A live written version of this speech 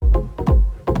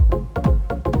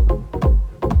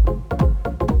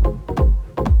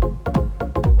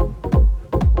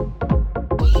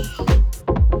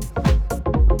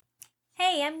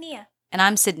And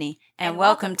I'm Sydney. And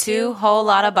welcome to Whole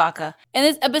Lotta Baka. In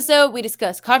this episode, we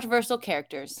discuss controversial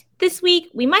characters. This week,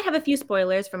 we might have a few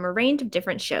spoilers from a range of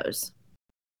different shows.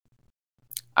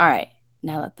 All right,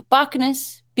 now let the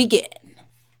Bakaness begin.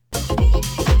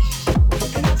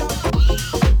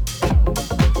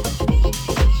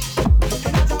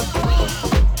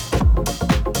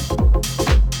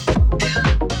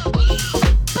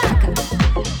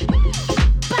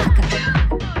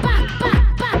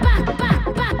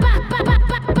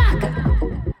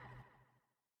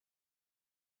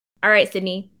 All right,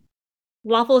 Sydney.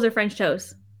 Waffles or French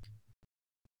toast?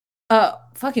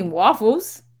 Fucking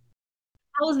waffles?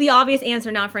 That was the obvious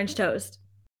answer, not French toast.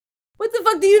 What the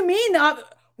fuck do you mean?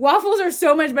 Waffles are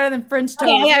so much better than French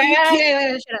toast.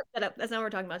 Yeah. Shut up. That's not what we're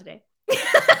talking about today.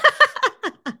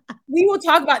 We will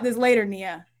talk about this later,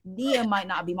 Nia. Nia might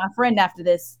not be my friend after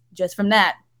this, just from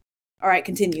that. All right,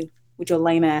 continue with your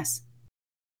lame ass.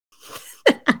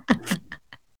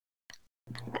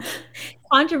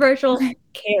 Controversial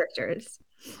characters.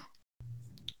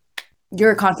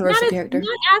 You're a controversial character.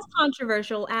 Not as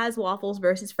controversial as waffles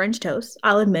versus French toast,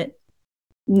 I'll admit.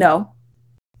 No.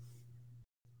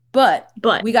 But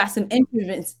we got some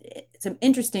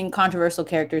interesting controversial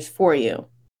characters for you.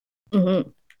 Mm-hmm.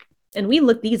 And we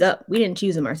looked these up. We didn't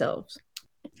choose them ourselves.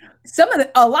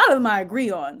 A lot of them I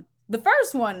agree on. The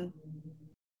first one,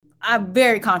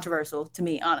 very controversial to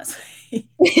me, honestly.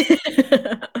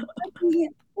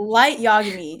 Light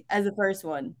Yagami as the first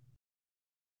one.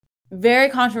 Very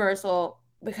controversial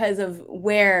because of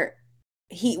where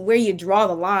you draw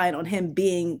the line on him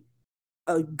being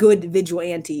a good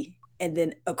vigilante and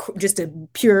then just a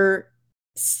pure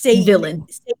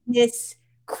Satanist,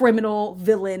 criminal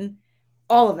villain,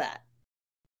 all of that.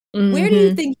 Mm-hmm. Where do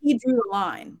you think he drew the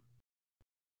line?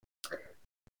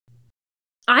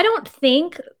 I don't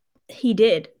think he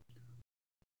did.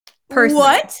 Personally.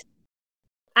 What?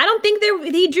 I don't think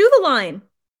he drew the line.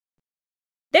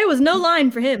 There was no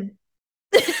line for him.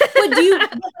 But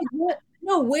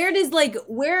where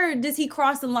does he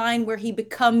cross the line where he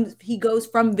goes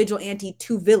from vigilante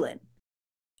to villain?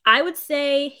 I would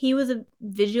say he was a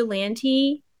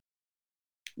vigilante.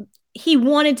 He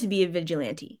wanted to be a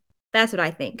vigilante. That's what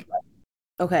I think.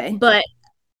 Okay. But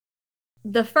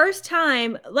the first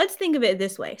time, let's think of it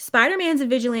this way. Spider-Man's a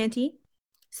vigilante.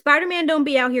 Spider-Man don't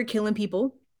be out here killing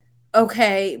people.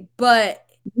 Okay, but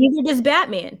neither does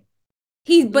Batman.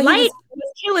 Light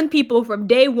was killing people from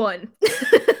day one.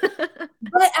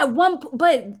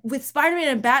 But with Spider-Man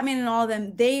and Batman and all of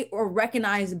them, they are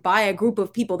recognized by a group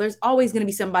of people. There's always going to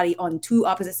be somebody on two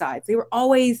opposite sides. They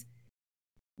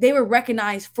were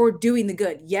recognized for doing the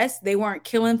good. Yes, they weren't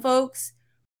killing folks,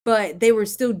 but they were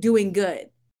still doing good.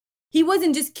 He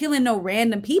wasn't just killing no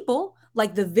random people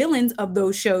like the villains of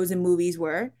those shows and movies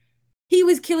were. He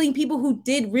was killing people who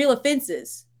did real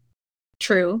offenses.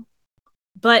 True.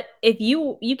 But if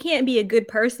you can't be a good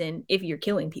person if you're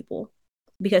killing people,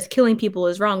 because killing people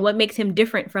is wrong. What makes him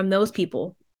different from those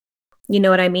people? You know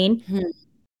what I mean?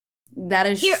 That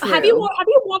is true. Have you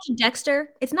watched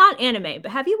Dexter? It's not anime,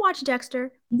 but have you watched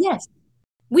Dexter? Yes.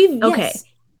 Okay.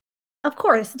 Of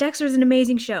course, Dexter's an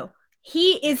amazing show.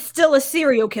 He is still a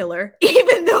serial killer,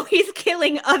 even though he's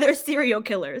killing other serial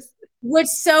killers.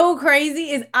 What's so crazy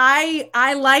is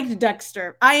I liked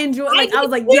Dexter. I enjoyed. I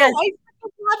was like, yes. I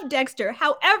love Dexter.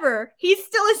 However, he's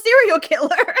still a serial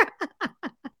killer.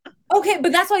 Okay,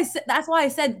 but that's why I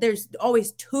said there's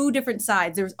always two different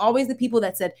sides. There's always the people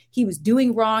that said he was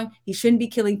doing wrong, he shouldn't be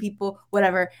killing people,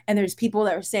 whatever. And there's people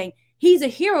that are saying he's a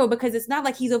hero because it's not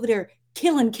like he's over there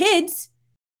killing kids.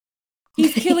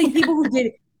 He's killing people who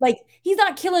did he's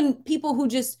not killing people who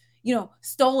just,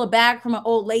 stole a bag from an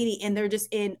old lady and they're just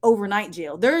in overnight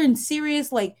jail. They're in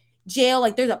serious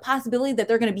jail. There's a possibility that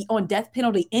they're going to be on death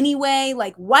penalty anyway.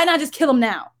 Why not just kill them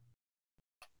now?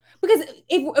 Because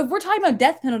if we're talking about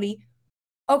death penalty,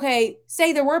 okay,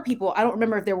 say there were people. I don't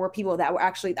remember if there were people that were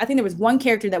actually. I think there was one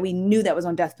character that we knew that was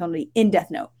on death penalty in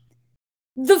Death Note.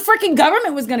 The freaking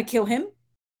government was going to kill him.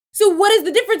 So what is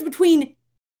the difference between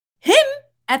him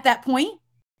at that point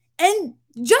and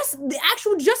just the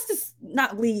actual Justice,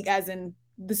 not League as in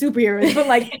the superheroes, but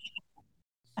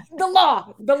the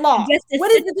law.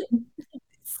 What is the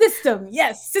system?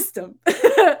 Yes, system.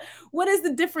 What is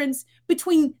the difference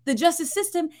between the justice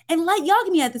system and Light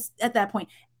Yagami at that point?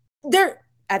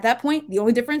 At that point, the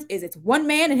only difference is it's one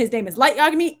man and his name is Light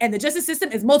Yagami, and the justice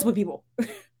system is multiple people.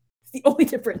 It's the only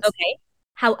difference. Okay.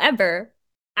 However,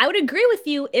 I would agree with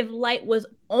you if Light was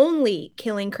only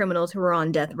killing criminals who were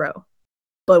on death row.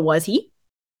 But was he?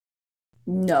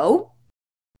 No.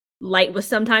 Light was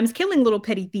sometimes killing little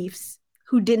petty thieves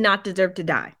who did not deserve to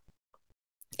die.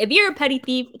 If you're a petty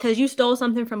thief because you stole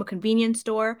something from a convenience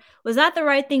store, was that the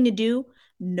right thing to do?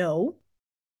 No.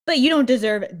 But you don't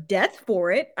deserve death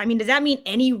for it. I mean, does that mean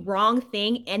any wrong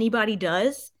thing anybody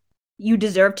does, you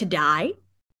deserve to die?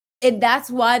 And that's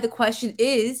why the question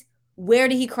is, where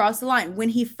did he cross the line? When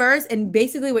he first, and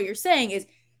basically what you're saying is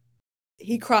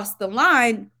he crossed the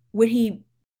line when he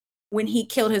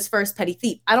killed his first petty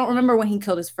thief. I don't remember when he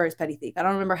killed his first petty thief. I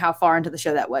don't remember how far into the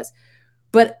show that was.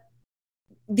 But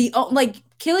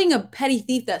killing a petty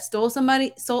thief that stole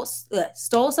something,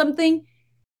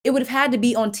 it would have had to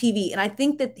be on TV. And I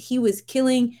think that he was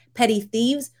killing petty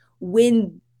thieves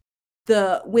when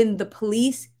the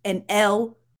police and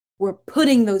Elle were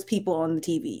putting those people on the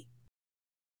TV.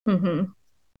 Mm-hmm.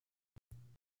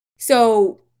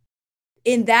 So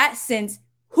in that sense,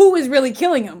 who was really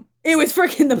killing him? It was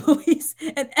freaking the police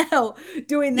and Elle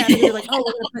doing that. They're like, oh,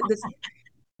 we're gonna put this,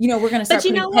 we're gonna start. But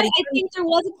you know what? I think there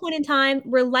was a point in time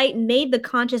where Light made the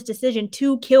conscious decision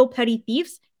to kill petty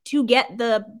thieves to get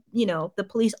the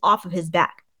police off of his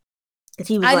back.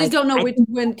 Because I just don't know which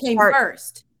one came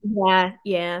first.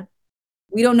 Yeah.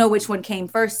 We don't know which one came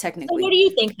first, technically. So what do you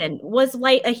think then? Was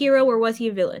Light a hero or was he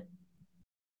a villain?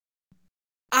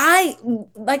 I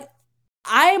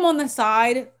am on the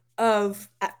side of,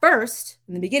 at first,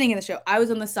 in the beginning of the show, I was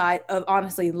on the side of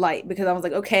honestly Light, because I was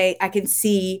like, okay, I can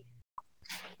see,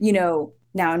 now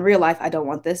in real life, I don't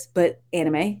want this, but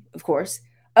anime, of course.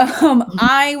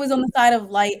 I was on the side of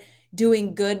Light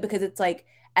doing good, because it's like,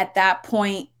 at that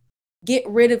point, get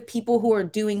rid of people who are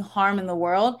doing harm in the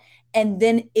world, and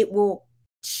then it will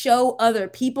show other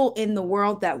people in the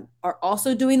world that are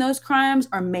also doing those crimes,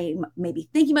 or maybe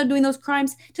thinking about doing those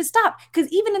crimes, to stop.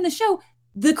 Because even in the show,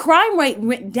 the crime rate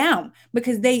went down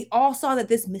because they all saw that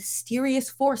this mysterious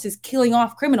force is killing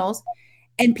off criminals,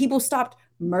 and people stopped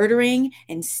murdering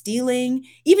and stealing,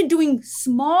 even doing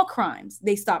small crimes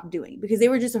they stopped doing because they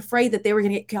were just afraid that they were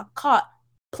going to get caught,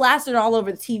 plastered all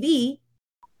over the TV,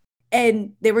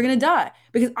 and they were going to die.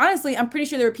 Because honestly, I'm pretty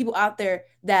sure there were people out there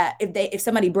that if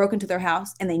somebody broke into their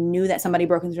house and they knew that somebody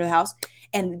broke into their house,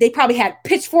 and they probably had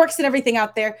pitchforks and everything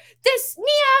out there, this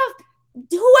Mia,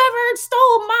 whoever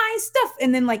stole my stuff.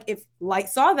 And then if Light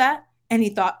saw that and he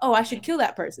thought, oh, I should kill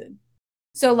that person.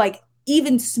 So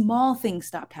even small things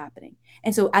stopped happening.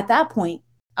 And so at that point,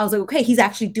 I was like, okay, he's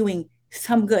actually doing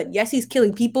some good. Yes, he's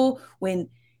killing people when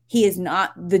he is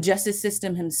not the justice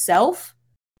system himself,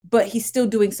 but he's still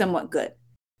doing somewhat good.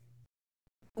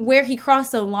 Where he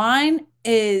crossed the line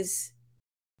is,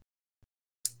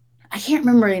 I can't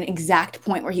remember an exact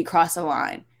point where he crossed the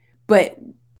line, but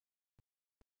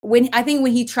when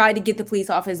he tried to get the police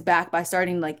off his back by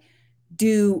starting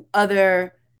do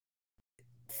other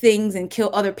things and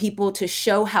kill other people to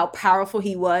show how powerful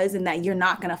he was and that you're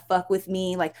not going to fuck with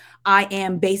me. I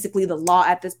am basically the law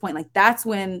at this point. That's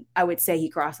when I would say he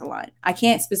crossed the line. I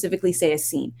can't specifically say a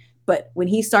scene, but when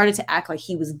he started to act like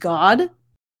he was God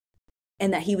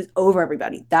and that he was over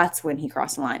everybody, that's when he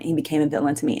crossed the line. He became a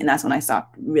villain to me. And that's when I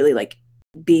stopped really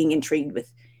being intrigued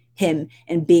with him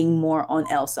and being more on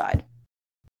Elle's side.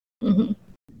 Mm-hmm.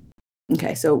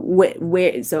 Okay. So what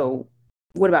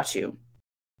about you?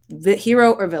 The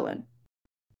hero or villain?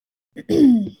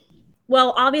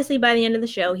 Well, obviously by the end of the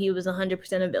show, he was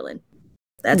 100% a villain.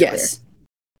 That's yes.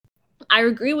 Clear. I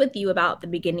agree with you about the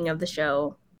beginning of the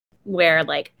show where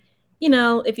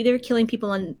if you're killing people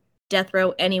on death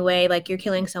row anyway, you're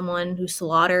killing someone who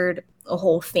slaughtered a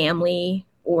whole family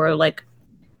or a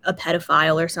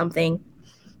pedophile or something,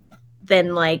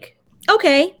 then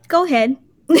okay, go ahead.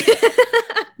 Okay.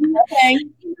 You know what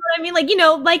I mean?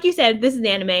 Like you said, this is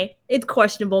anime. It's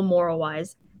questionable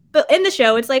moral-wise. But in the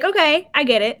show, it's okay, I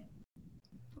get it.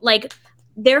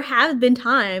 There have been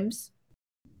times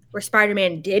where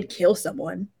Spider-Man did kill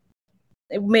someone.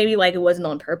 Maybe it wasn't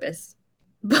on purpose.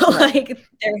 But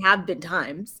there have been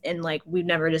times, and we've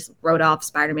never just wrote off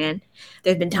Spider-Man.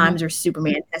 There's been times where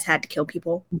Superman has had to kill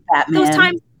people. Batman. Those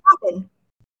times happen.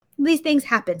 These things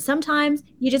happen. Sometimes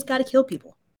you just got to kill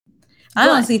people. I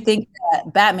honestly think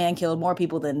that Batman killed more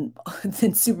people than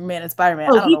Superman and Spider-Man.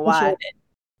 I don't know why.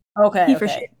 Sure okay. For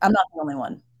sure. I'm not the only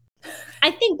one.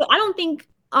 I don't think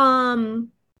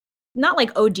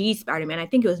not OG Spider-Man. I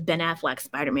think it was Ben Affleck's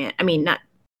Spider-Man. I mean, not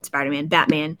Spider-Man,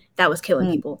 Batman that was killing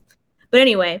people. But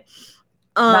anyway,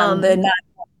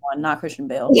 not Christian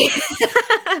Bale.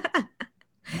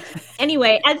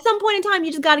 Anyway, at some point in time,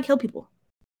 you just got to kill people.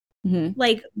 Mm-hmm.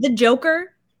 The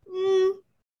Joker.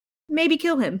 Maybe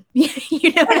kill him. You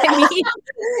know what I mean?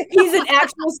 He's an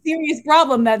actual serious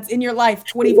problem that's in your life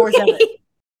 24/7.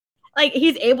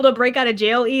 He's able to break out of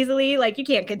jail easily. You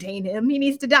can't contain him. He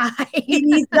needs to die. He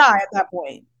needs to die at that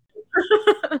point.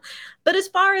 But as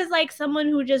far as someone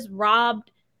who just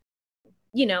robbed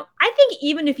you know, I think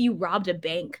even if you robbed a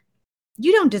bank,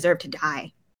 you don't deserve to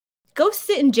die. Go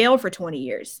sit in jail for 20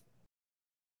 years.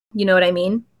 You know what I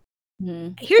mean?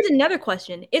 Mm-hmm. Here's another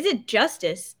question. Is it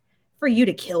justice for you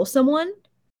to kill someone?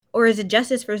 Or is it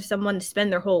justice for someone to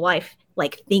spend their whole life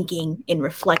like thinking and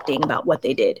reflecting about what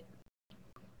they did?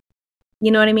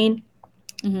 You know what I mean?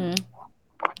 Mm-hmm.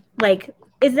 Like,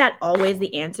 is that always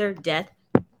the answer? Death?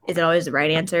 Is it always the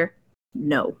right answer?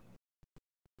 No.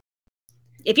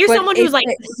 If you're someone who's like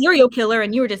a serial killer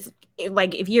and you were just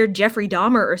like, if you're Jeffrey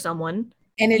Dahmer or someone,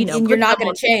 and you're not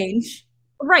going to change.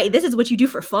 Right. This is what you do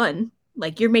for fun.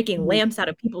 Like you're making lamps out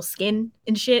of people's skin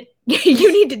and shit.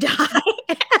 You need to die.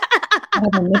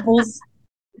 Nipples.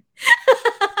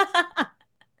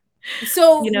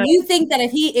 So you think that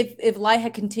if Light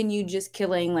had continued just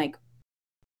killing like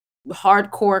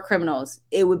hardcore criminals,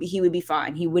 he would be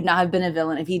fine. He would not have been a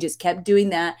villain. If he just kept doing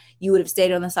that, you would have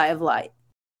stayed on the side of Light.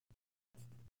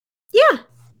 Yeah,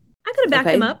 I could have backed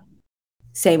him up.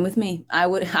 Same with me. I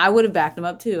would have backed him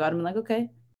up too. I'd have been like, okay.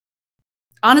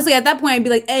 Honestly, at that point, I'd be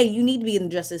like, hey, you need to be in the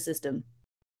justice system.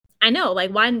 I know.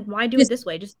 Like, why do it this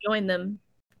way? Just join them.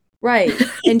 Right.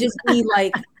 And just be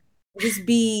like, just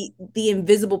be the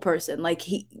invisible person. Like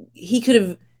he could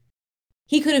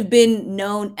have been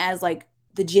known as like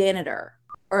the janitor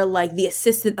or like the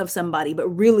assistant of somebody, but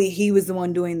really he was the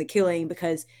one doing the killing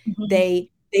because they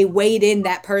weighed in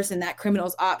that person, that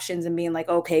criminal's options and being like,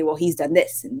 okay, well, he's done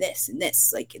this and this and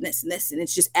this, like and this and this. And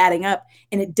it's just adding up.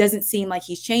 And it doesn't seem like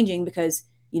he's changing because,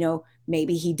 you know,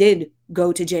 maybe he did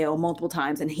go to jail multiple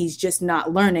times and he's just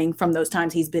not learning from those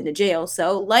times he's been to jail.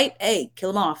 So Light, hey,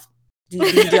 kill him off. Do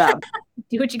your job.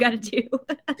 Do what you got to do.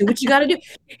 Do what you got to do.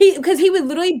 Because he would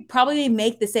literally probably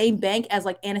make the same bank as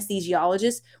like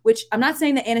anesthesiologists, which I'm not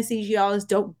saying that anesthesiologists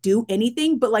don't do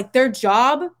anything, but like their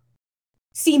job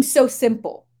seems so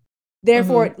simple.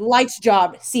 Therefore, Light's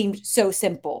job seemed so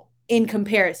simple in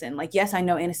comparison. Like, yes, I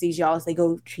know anesthesiologists, they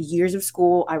go to years of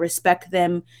school. I respect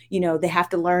them. You know, they have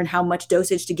to learn how much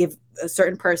dosage to give a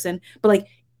certain person. But like,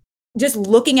 just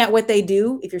looking at what they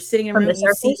do, if you're sitting in a room,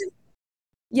 you see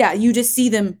them, you just see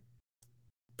them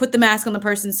put the mask on the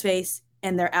person's face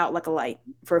and they're out like a light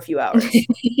for a few hours.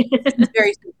 It's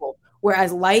very simple.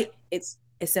 Whereas Light, it's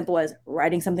as simple as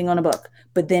writing something on a book,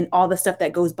 but then all the stuff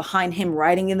that goes behind him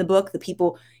writing in the book, the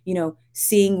people, you know,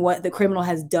 seeing what the criminal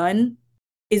has done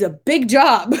is a big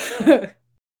job. It's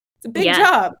a big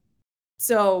job.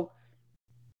 So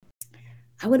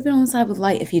I would have been on the side with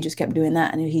Light if he just kept doing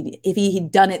that. And if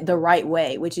he'd done it the right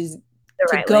way, which is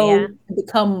and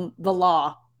become the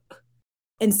law.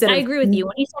 I agree with you.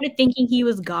 When he started thinking he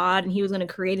was God and he was going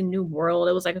to create a new world,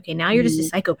 it was like, okay, now you're just a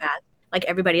psychopath like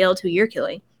everybody else who you're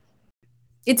killing.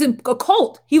 It's a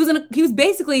cult. He was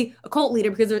basically a cult leader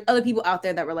because there's other people out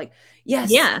there that were like,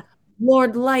 yes,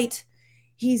 Lord Light,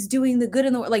 he's doing the good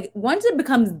in the world. Like once it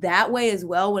becomes that way as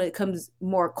well, when it comes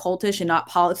more cultish and not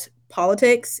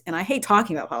politics, and I hate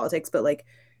talking about politics, but like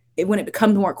when it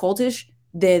becomes more cultish,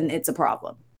 then it's a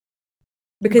problem.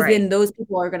 Because then those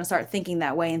people are going to start thinking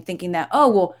that way and thinking that, oh,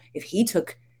 well, if he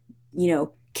took, you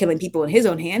know, killing people in his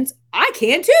own hands, I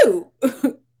can too.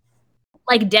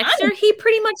 Like Dexter, he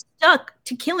pretty much stuck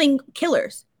to killing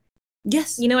killers.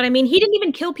 Yes. You know what I mean? He didn't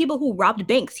even kill people who robbed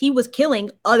banks. He was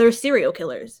killing other serial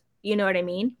killers. You know what I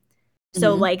mean?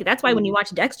 So like, that's why when you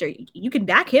watch Dexter, you can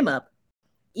back him up,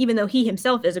 even though he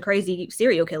himself is a crazy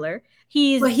serial killer.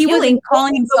 He wasn't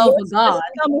calling himself a god.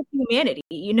 The scum of humanity.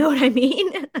 You know what I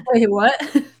mean? Wait, what?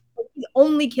 He's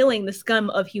only killing the scum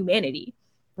of humanity.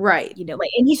 Right. You know, like,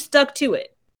 and he stuck to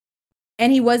it.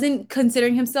 And he wasn't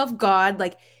considering himself God.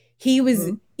 Like he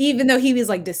was, even though he was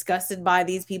like disgusted by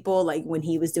these people, like when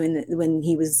he was when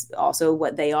he was also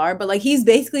what they are. But like, he's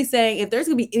basically saying, if there's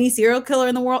gonna be any serial killer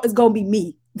in the world, it's gonna be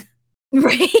me.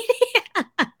 Right.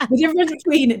 The difference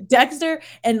between Dexter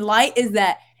and Light is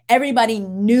that everybody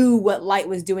knew what Light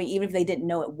was doing, even if they didn't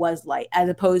know it was Light, as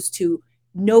opposed to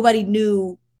nobody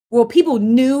knew. Well, people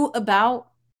knew about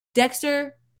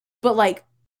Dexter, but like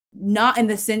not in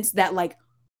the sense that like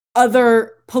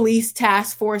other police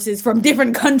task forces from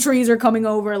different countries are coming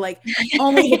over. Like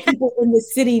only the people in the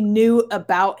city knew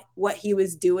about what he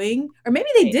was doing, or maybe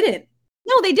they didn't.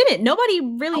 No, they didn't. Nobody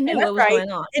really knew what was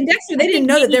going on. And Dexter, they didn't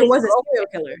know that there was a serial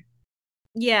killer.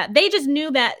 Yeah, they just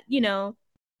knew that, you know,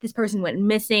 this person went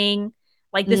missing,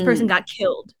 like this person got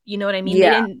killed. You know what I mean?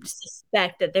 Yeah. They didn't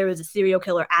suspect that there was a serial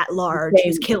killer at large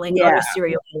who's killing other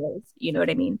serial killers. You know what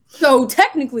I mean? So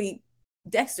technically,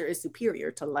 Dexter is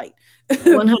superior to Light.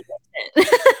 100%.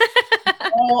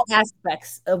 All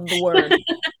aspects of the word.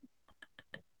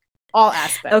 All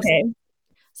aspects. Okay.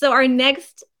 So our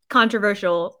next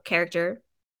controversial character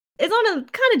is on a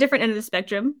kind of different end of the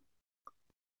spectrum.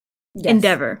 Yes.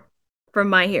 Endeavor from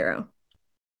My Hero.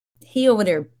 He over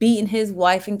there beating his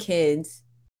wife and kids,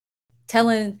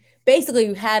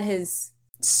 basically had his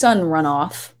son run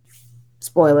off.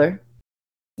 Spoiler,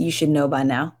 you should know by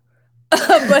now.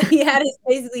 But he had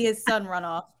basically his son run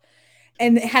off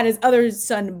and had his other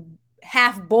son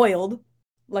half boiled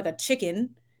like a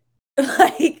chicken.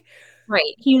 Like,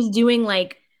 right. He was doing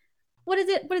like, what is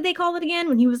it? What did they call it again?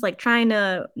 When he was like trying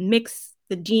to mix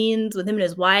the genes with him and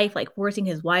his wife, like forcing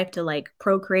his wife to like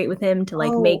procreate with him to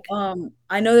like make.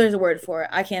 I know there's a word for it.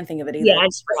 I can't think of it either. Yeah, I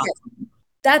just forgot.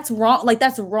 That's wrong. Like,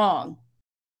 that's wrong.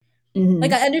 Mm-hmm.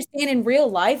 Like, I understand in real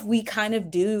life we kind of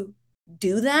do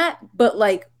that, but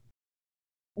like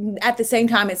at the same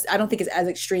time, I don't think it's as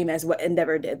extreme as what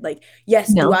Endeavor did. Like, yes,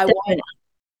 No, do I want?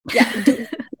 Yeah,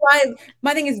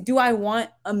 my thing is, do I want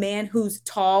a man who's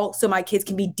tall so my kids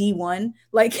can be D1?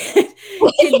 Like, things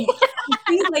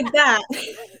like that.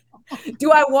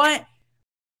 Do I want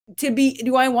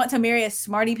to marry a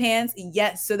smarty pants?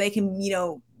 Yes, so they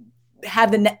can,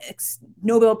 have the next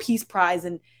Nobel Peace Prize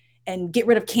and get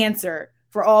rid of cancer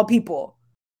for all people.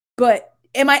 But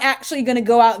am I actually going to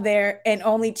go out there and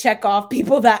only check off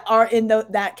people that are in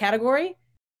that category?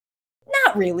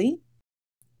 Not really.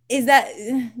 Is that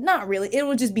not really? It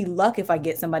will just be luck if I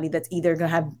get somebody that's either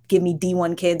going to give me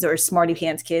D1 kids or smarty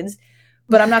pants kids.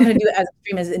 But I'm not going to do it as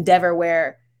extreme as Endeavor,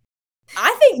 where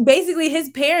I think basically his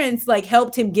parents like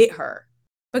helped him get her,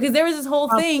 because there was this whole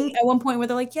thing at one point where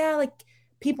they're like, yeah, like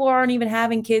people aren't even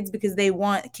having kids because they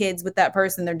want kids with that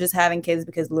person. They're just having kids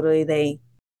because literally they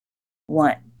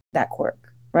want that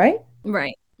quirk, right?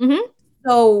 Right. Mm-hmm.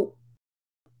 So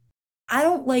I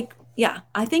don't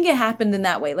I think it happened in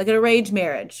that way, like an arranged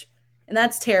marriage. And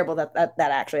that's terrible that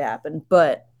actually happened.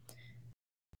 But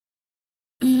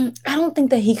I don't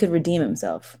think that he could redeem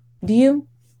himself. Do you?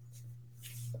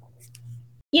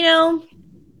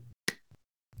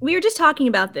 We were just talking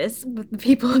about this with the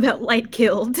people that Light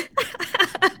killed.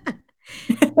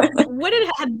 Would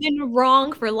it have been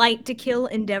wrong for Light to kill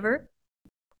Endeavor?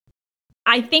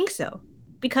 I think so.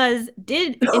 Because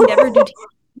did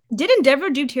Endeavor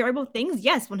do terrible things?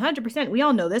 Yes, 100%. We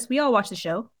all know this. We all watch the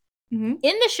show. Mm-hmm.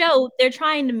 In the show, they're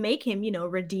trying to make him,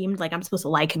 redeemed. Like, I'm supposed to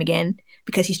like him again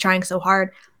because he's trying so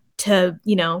hard to,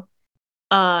 win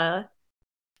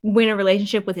a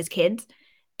relationship with his kids.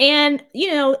 And,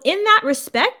 in that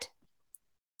respect,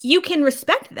 you can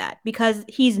respect that because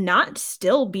he's not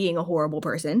still being a horrible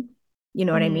person. You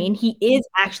know what I mean? He is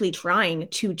actually trying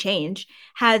to change.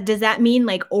 Does that mean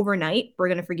like overnight we're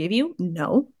going to forgive you?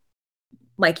 No.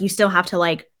 Like, you still have to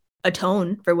like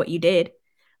atone for what you did.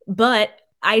 But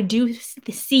I do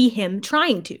see him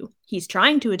trying to. He's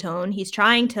trying to atone. He's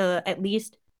trying to at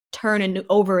least turn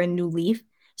over a new leaf.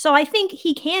 So I think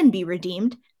he can be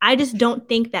redeemed. I just don't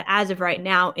think that as of right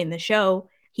now in the show,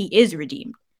 he is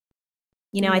redeemed.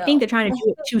 No. I think they're trying to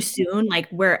do it too soon. Like,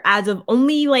 where as of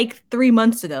only like 3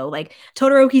 months ago, like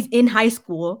Todoroki's in high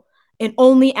school, and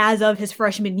only as of his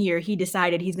freshman year, he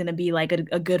decided he's going to be like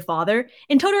a good father.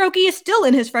 And Todoroki is still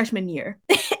in his freshman year.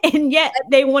 And yet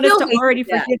they want us to already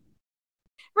forgive.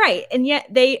 Right. And yet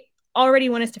they already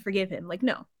want us to forgive him. Like,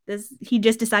 no, he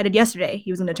just decided yesterday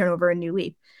he was going to turn over a new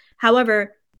leaf.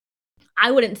 However, I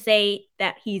wouldn't say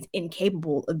that he's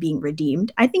incapable of being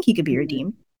redeemed. I think he could be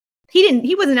redeemed.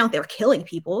 He wasn't out there killing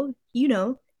people.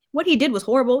 What he did was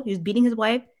horrible. He was beating his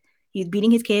wife. He was beating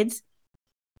his kids.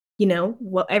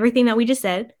 Everything that we just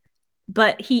said.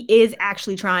 But he is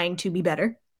actually trying to be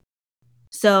better.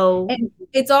 So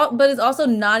it's also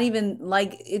not even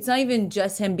like, it's not even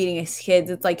just him beating his kids.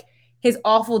 It's like his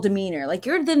awful demeanor. Like,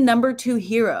 you're the number 2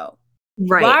 hero.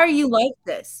 Right. Why are you like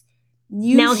this?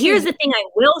 Here's the thing I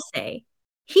will say.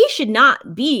 He should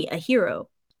not be a hero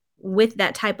with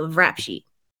that type of rap sheet.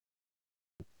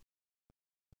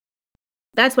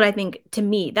 That's what I think, to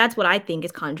me, that's what I think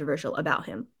is controversial about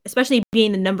him, especially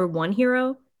being the number 1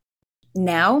 hero.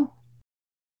 Now?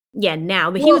 Yeah,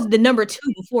 now. But he was the number 2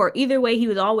 before. Either way, he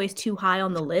was always too high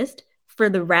on the list for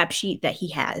the rap sheet that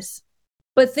he has.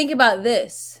 But think about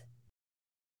this.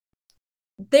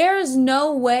 There's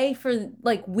no way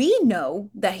we know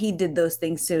that he did those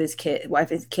things to his wife,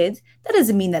 his kids. That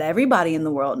doesn't mean that everybody in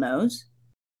the world knows.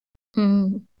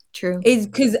 True. It's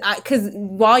because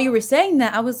while you were saying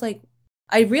that,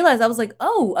 I realized,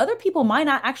 oh, other people might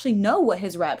not actually know what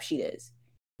his rap sheet is.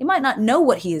 They might not know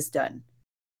what he has done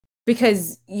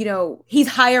because, he's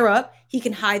higher up. He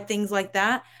can hide things like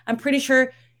that. I'm pretty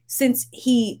sure since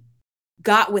he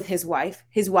got with his wife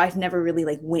never really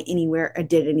went anywhere or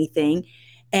did anything.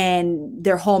 And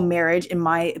their whole marriage, in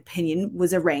my opinion,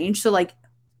 was arranged. So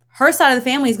her side of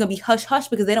the family is going to be hush hush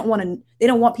because they don't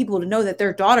want people to know that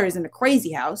their daughter is in a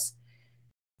crazy house.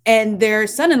 and their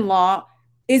son-in-law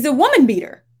is a woman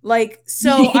beater. Like,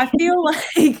 so I feel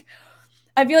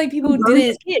like people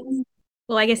didn't.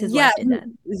 Well, I guess his wife did that.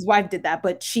 His wife did that,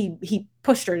 but he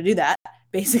pushed her to do that,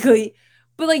 basically.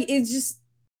 But like, it's just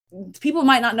people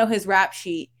might not know his rap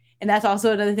sheet, and that's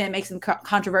also another thing that makes him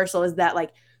controversial is that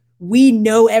like we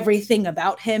know everything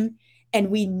about him,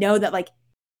 and we know that like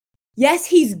yes,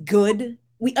 he's good.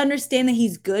 We understand that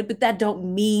he's good, but that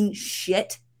don't mean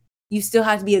shit. You still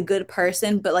have to be a good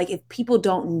person, but like if people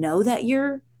don't know that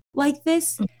you're like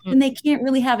this, then they can't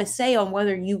really have a say on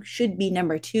whether you should be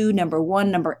number 2, number 1,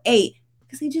 number 8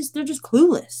 because they're just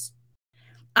clueless.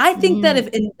 I think that if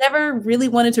Endeavor really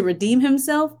wanted to redeem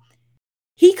himself,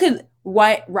 he could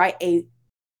write a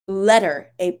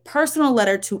letter, a personal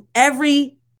letter to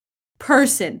every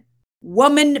person,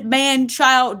 woman, man,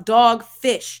 child, dog,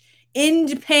 fish in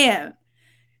Japan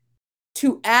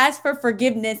to ask for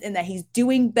forgiveness and that he's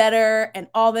doing better and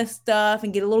all this stuff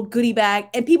and get a little goodie bag,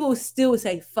 and people would still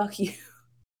say, fuck you.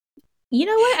 You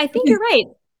know what? I think you're right.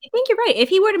 If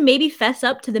he were to maybe fess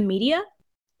up to the media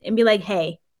and be like,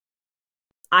 hey,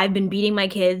 I've been beating my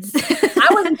kids. I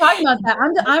wasn't talking about that.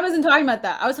 I wasn't talking about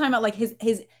that. I was talking about like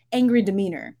his angry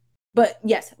demeanor. But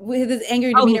yes, with his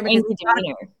angry demeanor.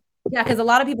 Yeah, because a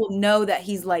lot of people know that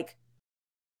he's like,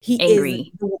 he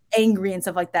angry. Is angry and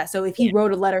stuff like that. So if he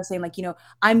wrote a letter saying like, you know,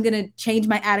 I'm going to change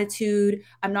my attitude,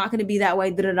 I'm not going to be that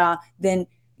way, then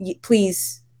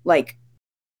please like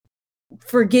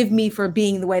forgive me for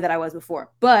being the way that I was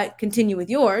before. But continue with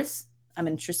yours. I'm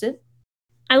interested.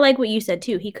 I like what you said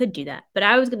too. He could do that. But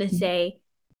I was going to say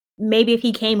maybe if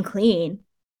he came clean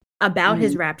about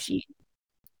his rap sheet,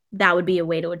 that would be a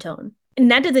way to atone.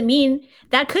 And that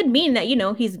could mean that, you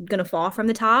know, he's going to fall from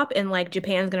the top and like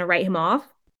Japan's going to write him off,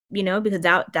 you know, because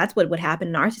that's what would happen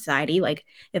in our society. Like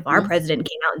if our president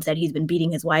came out and said he's been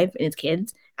beating his wife and his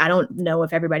kids, I don't know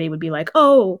if everybody would be like,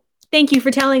 oh, thank you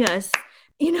for telling us.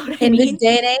 You know what I mean? In this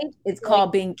day and age, it's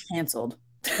called being canceled.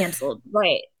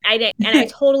 Right. I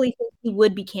totally think he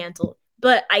would be canceled.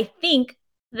 But I think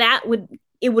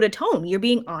it would atone. You're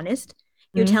being honest.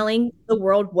 You're telling the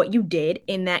world what you did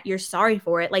and that you're sorry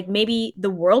for it. Like maybe the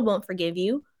world won't forgive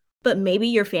you, but maybe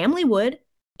your family would.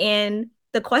 And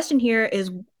the question here is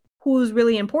who's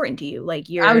really important to you? Like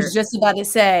I was just about to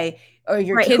say, are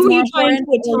your kids more important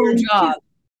or your job?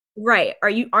 Right.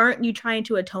 Aren't you trying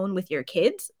to atone with your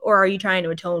kids or are you trying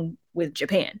to atone with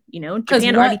Japan? You know,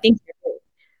 Japan already thinks you're good.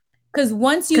 Because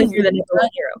once you're the number one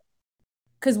hero.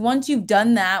 Because once you've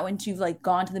done that, once you've like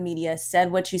gone to the media,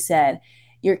 said what you said,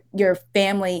 your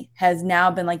family has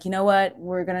now been like, you know what,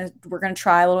 we're gonna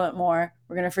try a little bit more.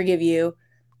 We're gonna forgive you.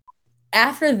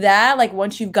 After that, like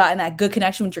once you've gotten that good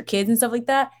connection with your kids and stuff like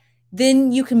that,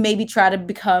 then you can maybe try to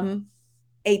become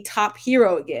a top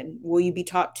hero again. Will you be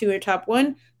top 2 or top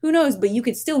 1? Who knows? But you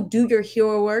could still do your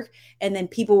hero work, and then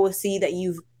people will see that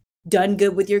you've done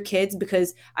good with your kids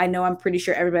because I'm pretty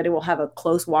sure everybody will have a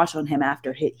close watch on him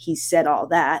after he said all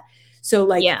that. So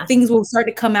like things will start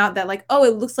to come out that like, oh,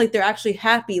 it looks like they're actually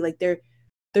happy. Like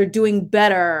they're doing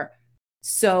better.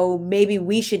 So maybe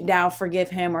we should now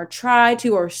forgive him or try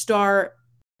to, or start,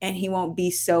 and he won't be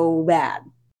so bad.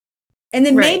 And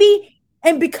then maybe,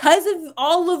 and because of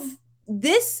all of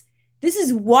this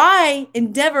is why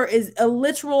Endeavor is a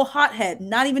literal hothead,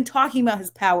 not even talking about his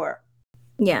power.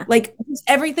 Yeah. Like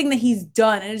everything that he's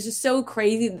done. And it's just so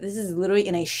crazy that this is literally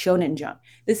in a shonen jump.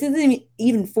 This isn't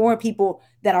even for people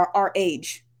that are our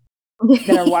age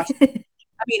that are watching.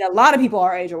 I mean, a lot of people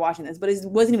our age are watching this, but it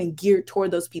wasn't even geared toward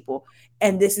those people.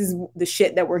 And this is the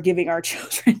shit that we're giving our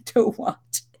children to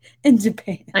watch in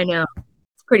Japan. I know.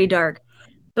 It's pretty dark.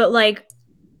 But like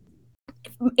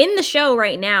in the show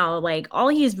right now, like all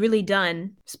he's really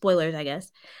done, spoilers, I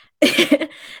guess,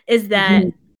 is that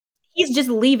he's just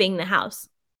leaving the house.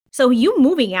 So you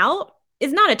moving out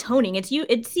is not atoning.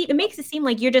 It makes it seem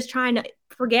like you're just trying to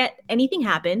forget anything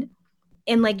happened.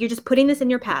 And like, you're just putting this in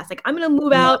your past. Like, I'm going to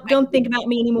move out. Don't think about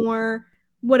me anymore.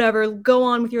 Whatever. Go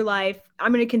on with your life.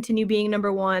 I'm going to continue being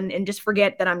number 1 and just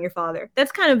forget that I'm your father.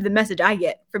 That's kind of the message I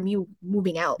get from you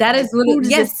moving out. That is literally,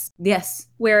 yes.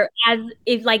 Whereas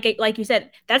if like you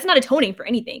said, that's not atoning for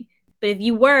anything. But if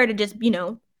you were to just, you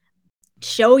know,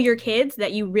 show your kids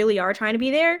that you really are trying to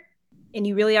be there and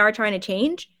you really are trying to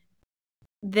change,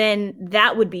 then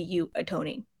that would be you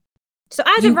atoning. So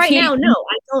as of right now, no,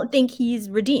 I don't think he's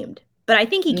redeemed. But I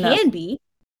think he can be.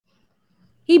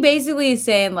 He basically is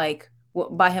saying, like,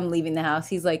 by him leaving the house,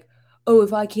 he's like, oh,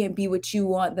 if I can't be what you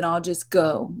want, then I'll just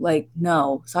go. Like,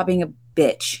 no, stop being a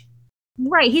bitch.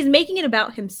 Right. He's making it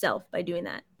about himself by doing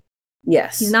that.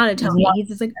 Yes. He's not atoning. He's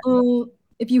just like, oh,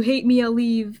 if you hate me, I'll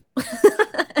leave.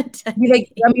 Be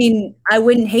like, I mean, I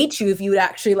wouldn't hate you if you would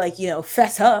actually like,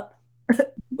 fess up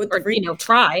with or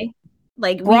try.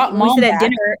 Like we sit at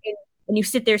dinner and you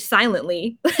sit there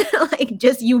silently, like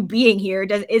just you being here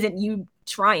isn't you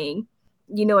trying.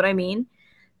 You know what I mean?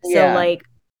 So like,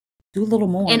 do a little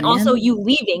more, and man. also you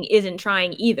leaving isn't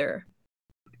trying either.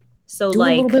 So do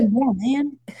like, a little bit more,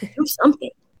 man. Do something.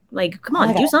 Like, come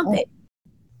on, do something.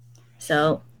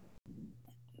 So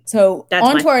that's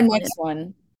on to our next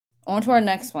one. On to our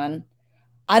next one.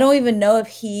 I don't even know if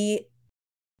he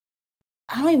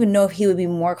would be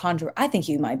more controversial. I think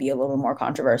he might be a little more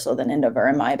controversial than Endeavor,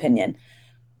 in my opinion.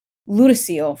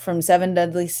 Ludacil from Seven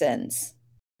Deadly Sins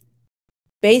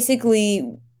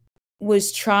basically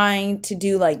was trying to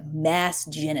do like mass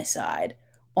genocide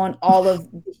on all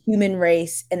of the human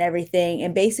race and everything,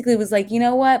 and basically was like, you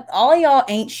know what? All of y'all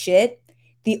ain't shit.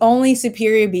 The only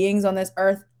superior beings on this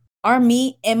earth are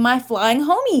me and my flying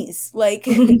homies. Like,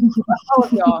 all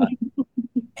of y'all.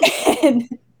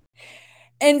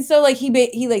 And so like he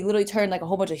like literally turned like a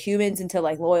whole bunch of humans into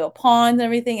like loyal pawns and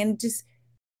everything, and just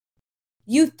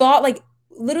you thought like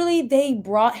literally they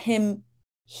brought him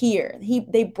here.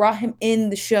 They brought him in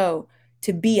the show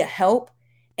to be a help,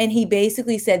 and he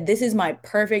basically said, "This is my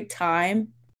perfect time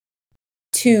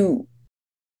to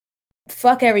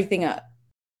fuck everything up."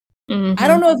 I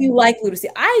don't know if you like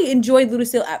Ludacil. I enjoyed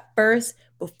Ludacil at first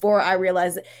before I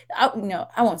realized that.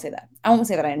 I won't say that. I won't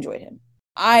say that I enjoyed him.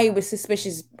 I was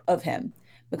suspicious of him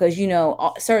because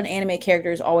certain anime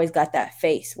characters always got that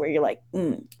face where you're like,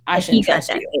 I shouldn't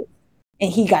trust you. And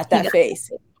he got that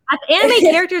face. Anime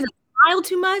characters that smile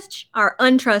too much are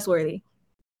untrustworthy.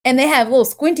 And they have little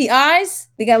squinty eyes.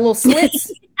 They got little slits.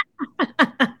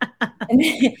 and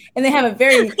they have a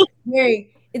very,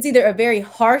 very, it's either a very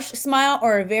harsh smile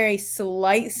or a very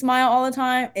slight smile all the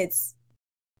time. It's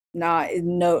not,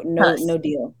 no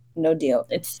deal. No deal.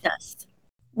 It's just.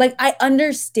 Like, I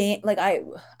understand, like, I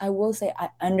will say I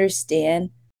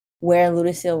understand where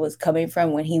Ludacil was coming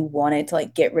from when he wanted to,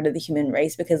 like, get rid of the human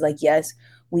race, because, like, yes,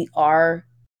 we are,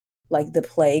 like, the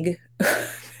plague.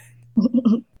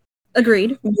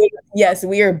 Agreed. Yes,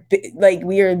 we are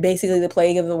basically the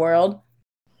plague of the world,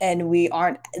 and we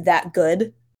aren't that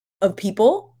good of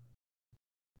people.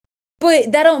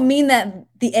 But that don't mean that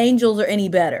the angels are any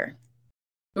better.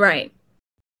 Right.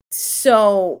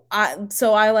 So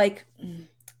I like...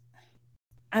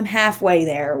 I'm halfway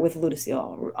there with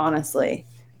Ludacil, honestly.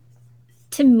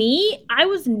 To me, I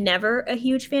was never a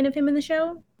huge fan of him in the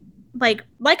show. Like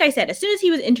I said, as soon as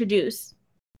he was introduced,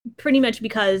 pretty much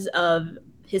because of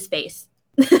his face,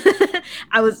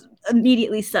 I was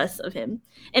immediately sus of him.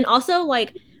 And also,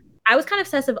 like, I was kind of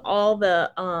sus of all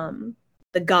the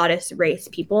goddess race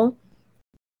people,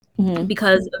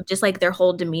 because of just like their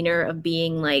whole demeanor of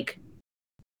being like,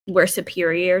 we're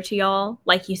superior to y'all.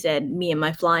 Like you said, me and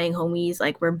my flying homies,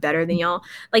 like, we're better than y'all.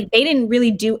 Like, they didn't really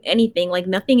do anything. Like,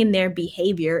 nothing in their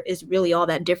behavior is really all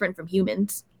that different from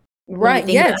humans. Right,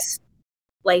 yes.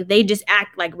 Like, they just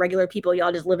act like regular people.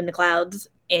 Y'all just live in the clouds,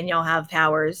 and y'all have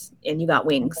powers, and you got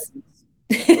wings.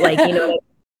 Like, that's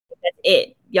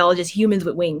it. Y'all just humans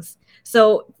with wings.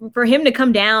 So, for him to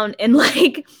come down and,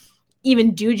 like,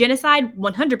 even do genocide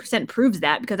 100% proves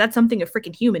that, because that's something a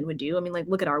freaking human would do. I mean, like,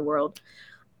 look at our world.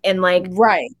 And like,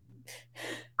 right.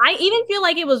 I even feel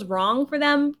like it was wrong for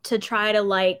them to try to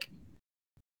like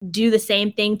do the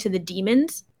same thing to the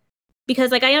demons,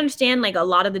 because like I understand like a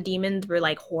lot of the demons were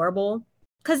like horrible,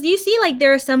 because you see like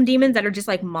there are some demons that are just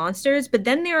like monsters, but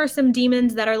then there are some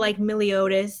demons that are like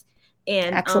Meliodas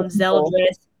and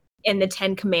Zeldris and the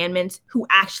Ten Commandments, who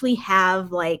actually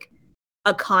have like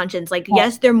a conscience. Like,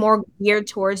 yes, they're more geared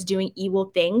towards doing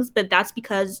evil things, but that's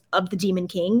because of the Demon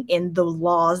King and the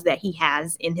laws that he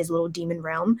has in his little demon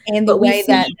realm, and the way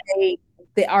that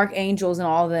the archangels and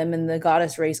all of them and the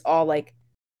goddess race all like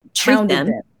treat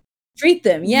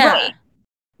them, yeah. Right.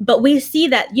 But we see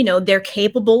that they're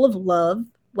capable of love.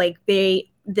 Like they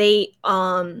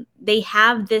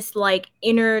have this like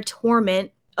inner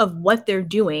torment of what they're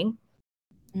doing.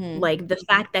 Like the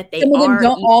fact that they don't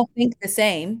all think the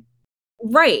same.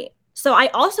 Right. So I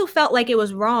also felt like it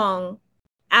was wrong,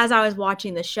 as I was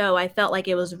watching the show, I felt like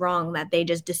it was wrong that they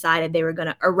just decided they were going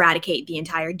to eradicate the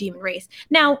entire demon race.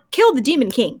 Now, kill the Demon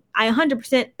King. I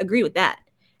 100% agree with that.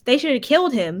 They should have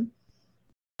killed him,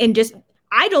 and just,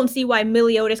 I don't see why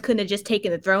Meliodas couldn't have just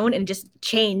taken the throne and just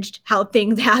changed how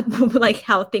things happened, like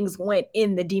how things went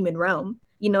in the demon realm.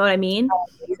 You know what I mean?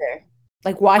 Either.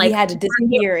 Like why he had to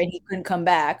disappear and he couldn't come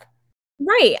back.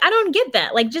 Right. I don't get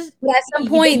that. Like, just at some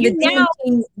point, the Demon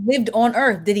King lived on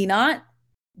Earth, did he not?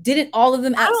 Didn't all of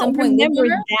them at some point live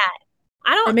on Earth?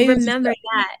 I don't remember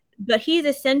that. but he's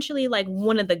essentially like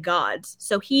one of the gods.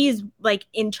 So he's like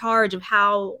in charge of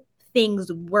how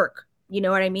things work. You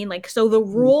know what I mean? Like, so the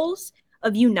rules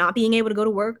of you not being able to go to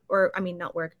work, or I mean,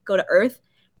 not work, go to Earth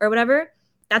or whatever,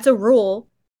 that's a rule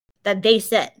that they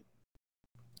set.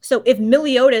 So if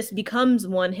Meliodas becomes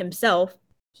one himself,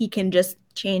 he can just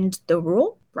change the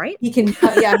rule, right? He can, yeah,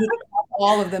 he can talk to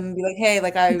all of them and be like, hey,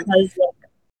 like because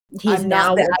he's I'm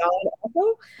now not that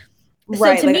also.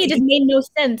 right. So to like, me, it just made no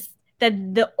sense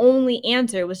that the only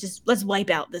answer was just let's wipe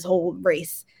out this whole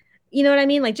race. You know what I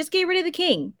mean? Like, just get rid of the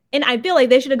king. And I feel like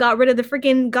they should have got rid of the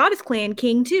freaking Goddess Clan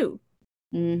king too.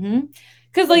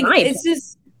 Because like it's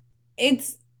just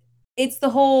it's the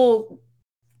whole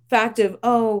fact of,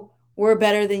 oh, we're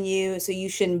better than you, so you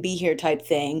shouldn't be here type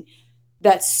thing.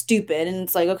 That's stupid. And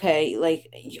it's like, okay,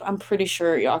 like I'm pretty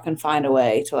sure y'all can find a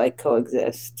way to like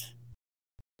coexist.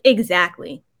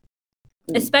 Exactly.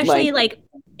 Especially like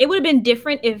it would have been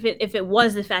different if it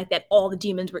was the fact that all the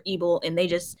demons were evil and they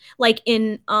just like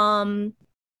in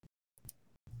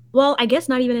well, I guess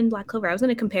not even in Black Clover. I was going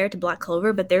to compare it to Black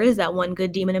Clover, but there is that one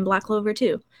good demon in Black Clover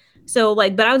too. So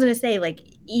like, but I was going to say like,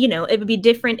 you know, it would be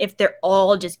different if they're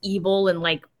all just evil and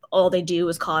like all they do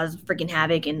is cause freaking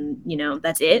havoc and, you know,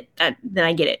 that's it. Then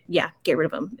I get it. Yeah, get rid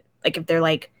of them. Like if they're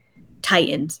like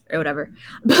titans or whatever.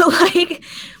 But like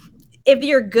if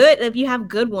you're good, if you have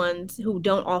good ones who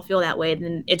don't all feel that way,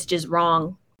 then it's just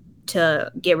wrong to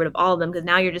get rid of all of them because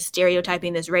now you're just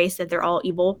stereotyping this race that they're all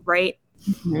evil, right?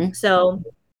 Mm-hmm. So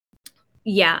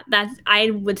yeah,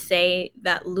 I would say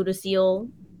that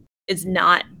Ludociel is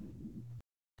not.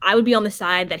 I would be on the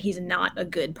side that he's not a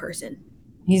good person.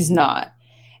 He's not,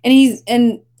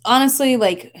 and honestly,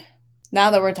 like now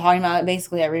that we're talking about it,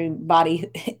 basically everybody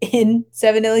in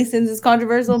Seven Deadly Sins is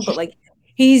controversial, but like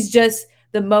he's just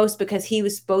the most because he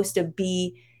was supposed to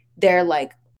be their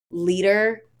like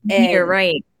leader. And you're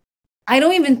right. I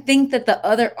don't even think that the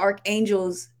other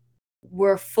archangels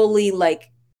were fully like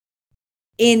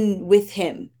in with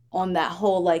him on that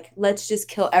whole like let's just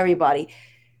kill everybody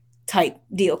type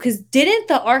deal. Because didn't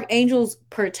the archangels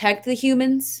protect the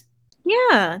humans?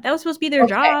 Yeah, that was supposed to be their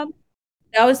job.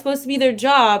 That was supposed to be their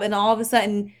job, and all of a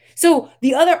sudden, so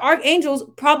the other archangels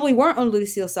probably weren't on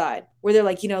Ludociel's side, where they're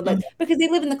like, you know, like because they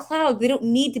live in the clouds, they don't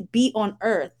need to be on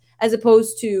Earth, as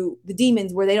opposed to the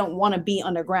demons where they don't want to be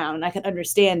underground. And I can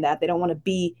understand that they don't want to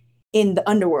be in the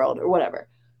underworld or whatever.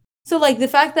 So like the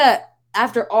fact that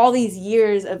after all these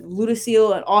years of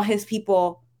Ludociel and all his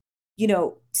people, you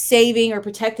know, saving or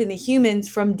protecting the humans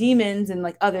from demons and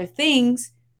like other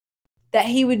things, that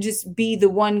he would just be the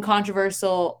one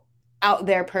controversial out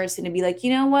there person to be like,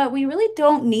 you know what, we really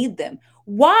don't need them.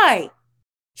 Why?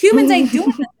 Humans ain't doing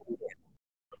nothing.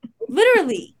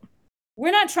 Literally.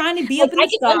 We're not trying to be up in the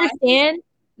sky. I can understand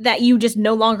that you just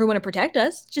no longer want to protect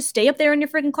us. Just stay up there in your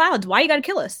freaking clouds. Why you gotta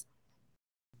kill us?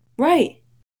 Right.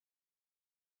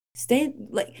 Stay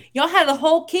like y'all had the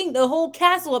whole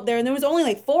castle up there, and there was only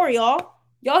like 4 of y'all.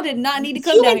 Y'all did not need to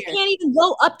come down here. Humans can't even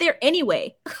go up there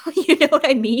anyway. You know what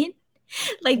I mean?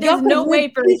 Like there's no way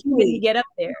for a human to get up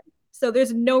there. So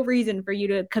there's no reason for you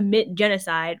to commit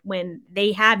genocide when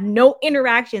they have no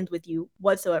interactions with you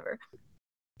whatsoever.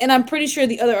 And I'm pretty sure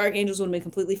the other archangels would have been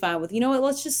completely fine with, you know what,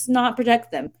 let's just not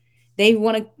protect them. They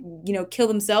want to, you know, kill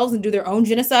themselves and do their own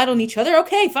genocide on each other.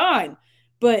 Okay, fine.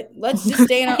 But let's just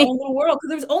stay in our own little world because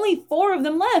there's only 4 of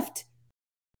them left.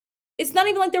 It's not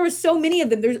even like there were so many of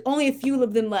them. There's only a few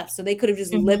of them left. So they could have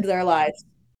just lived their lives.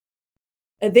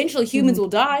 Eventually humans will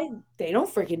die. They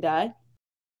don't freaking die.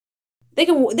 They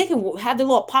can have their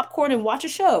little popcorn and watch a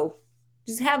show.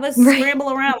 Just have us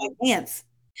scramble around like ants.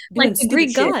 Like the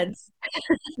Greek gods.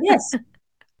 Yes.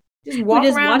 Just walk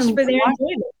around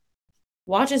and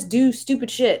watch us do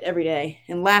stupid shit every day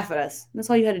and laugh at us. That's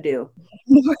all you had to do.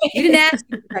 Right. You didn't ask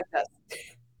to protect us.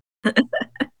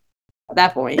 At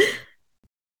that point.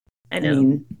 I know. I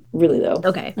mean, really though.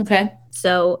 Okay.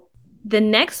 So the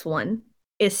next one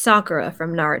is Sakura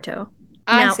from Naruto.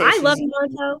 I love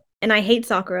Naruto and I hate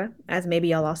Sakura, as maybe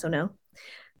y'all also know.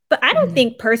 But I don't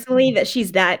think personally that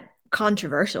she's that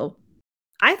controversial.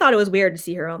 I thought it was weird to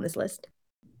see her on this list.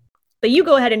 But you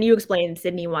go ahead and you explain,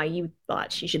 Sydney, why you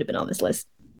thought she should have been on this list.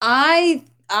 I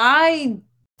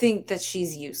think that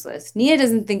she's useless. Nia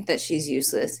doesn't think that she's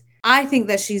useless. I think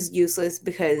that she's useless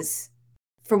because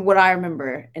from what I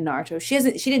remember in Naruto, she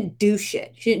didn't do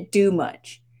shit. She didn't do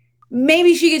much.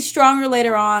 Maybe she gets stronger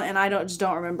later on, and I just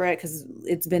don't remember it because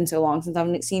it's been so long since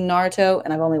I've seen Naruto,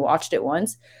 and I've only watched it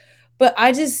once. But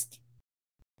I just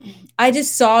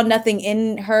saw nothing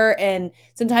in her, and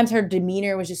sometimes her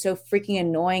demeanor was just so freaking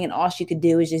annoying, and all she could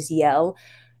do was just yell.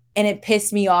 And it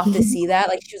pissed me off to see that.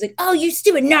 Like, she was like, oh, you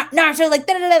stupid Naruto. Like,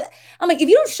 da, da, da. I'm like, if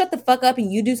you don't shut the fuck up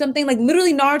and you do something, like,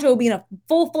 literally Naruto will be in a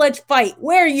full-fledged fight.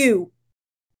 Where are you?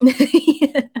 What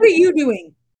are you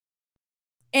doing?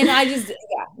 And I just,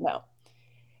 yeah, no.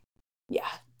 Yeah.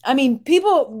 I mean,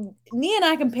 Nia and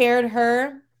I compared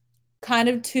her kind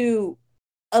of to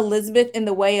Elizabeth in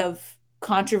the way of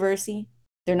controversy.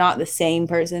 They're not the same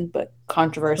person, but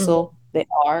controversial they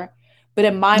are. But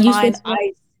in my mind,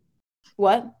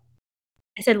 what?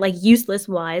 I said, like, useless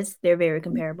wise, they're very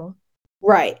comparable.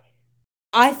 Right.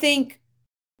 I think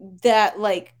that,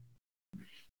 like,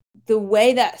 the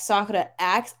way that Sakura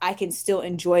acts, I can still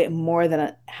enjoy it more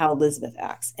than how Elizabeth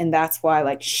acts. And that's why,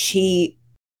 like, she,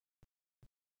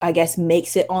 I guess,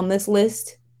 makes it on this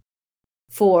list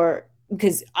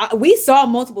because we saw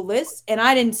multiple lists and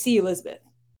I didn't see Elizabeth.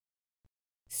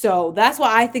 So that's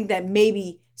why I think that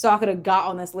maybe Sakura got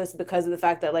on this list, because of the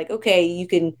fact that, like, okay, you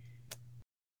can,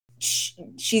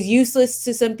 she's useless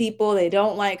to some people. They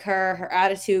don't like her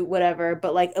attitude, whatever.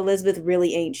 But, like, Elizabeth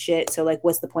really ain't shit. So, like,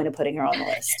 what's the point of putting her on the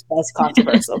list? That's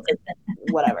controversial.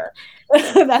 Whatever.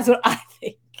 That's what I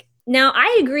think. Now,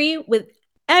 I agree with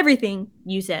everything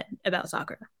you said about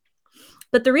Sakura.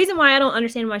 But the reason why I don't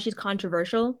understand why she's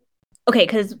controversial, okay,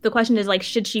 because the question is, like,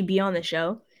 should she be on the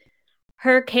show?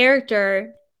 Her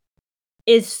character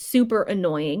is super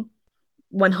annoying,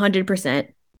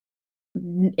 100%.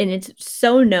 And it's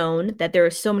so known that there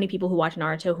are so many people who watch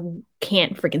Naruto who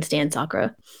can't freaking stand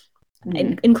Sakura,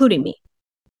 including me.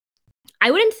 I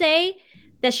wouldn't say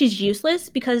that she's useless,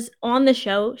 because on the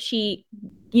show, she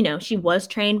was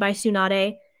trained by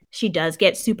Tsunade. She does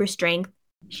get super strength.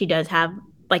 She does have,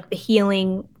 like, the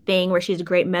healing thing where she's a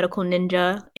great medical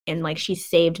ninja, and, like, she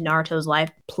saved Naruto's life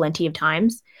plenty of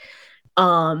times.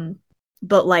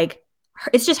 But, like,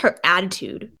 it's just her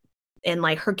attitude and,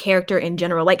 like, her character in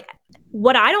general. Like,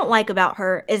 what I don't like about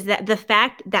her is that the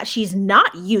fact that she's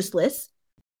not useless,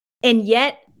 and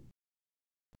yet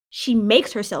she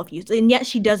makes herself useless, and yet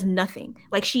she does nothing.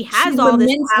 Like, she has all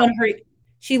this power.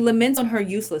 She laments on her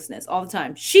uselessness all the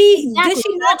time. Does she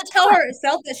not tell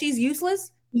herself that she's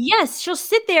useless? Yes, she'll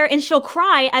sit there and she'll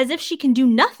cry as if she can do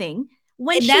nothing,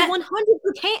 when she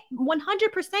 100%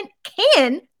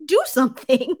 can do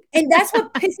something. And that's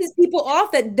what pisses people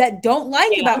off that don't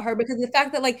like about her, because the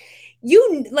fact that, like,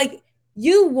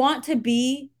 you want to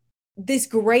be this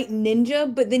great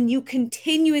ninja, but then you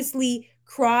continuously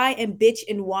cry and bitch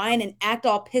and whine and act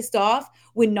all pissed off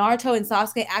when Naruto and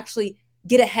Sasuke actually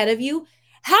get ahead of you.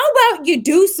 How about you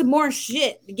do some more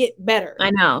shit to get better? I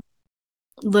know.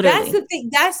 Literally.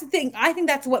 That's the thing. I think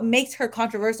that's what makes her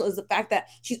controversial, is the fact that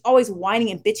she's always whining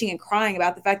and bitching and crying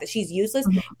about the fact that she's useless.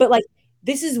 Mm-hmm. But, like,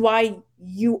 this is why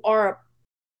you are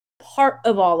a part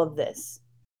of all of this,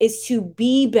 is to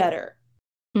be better.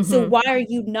 Mm-hmm. So why are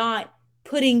you not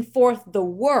putting forth the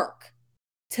work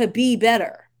to be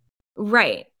better?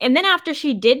 Right. And then after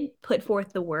she did put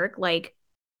forth the work, like,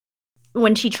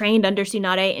 when she trained under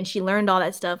Tsunade and she learned all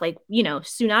that stuff, like,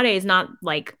 Tsunade is not,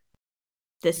 like,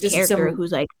 this just character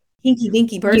who's, like, hinky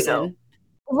dinky person.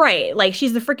 Right. Like,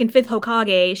 she's the freaking 5th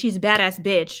Hokage. She's a badass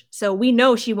bitch. So we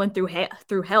know she went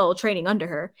through hell training under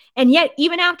her. And yet,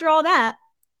 even after all that,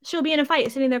 she'll be in a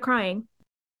fight sitting there crying.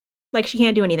 Like, she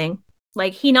can't do anything.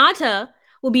 Like, Hinata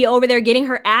will be over there getting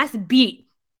her ass beat.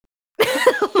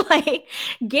 Like,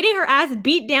 getting her ass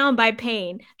beat down by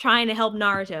Pain, trying to help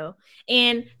Naruto.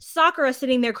 And Sakura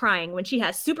sitting there crying when she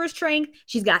has super strength,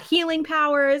 she's got healing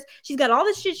powers, she's got all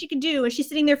this shit she can do, and she's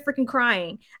sitting there freaking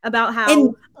crying about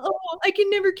how, I can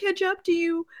never catch up to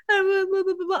you.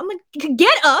 I'm like,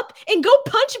 get up and go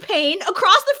punch Pain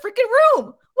across the freaking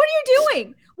room. What are you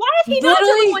doing? Why is Hinata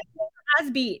the one getting her ass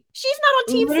beat? She's not on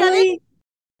Team 7.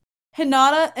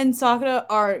 Hinata and Sakura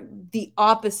are the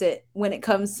opposite when it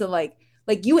comes to, like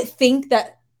you would think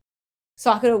that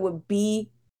Sakura would be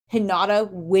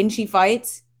Hinata when she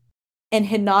fights, and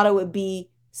Hinata would be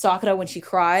Sakura when she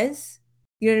cries.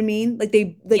 You know what I mean?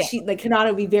 Hinata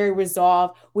would be very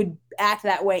resolved, would act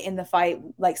that way in the fight,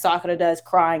 like Sakura does,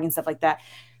 crying and stuff like that.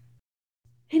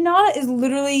 Hinata is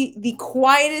literally the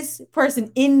quietest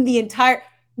person in the entire,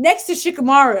 next to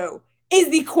Shikamaru, is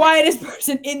the quietest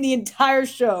person in the entire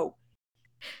show.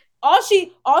 All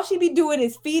she be doing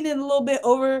is feeding a little bit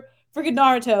over freaking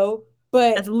Naruto,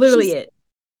 but that's literally it.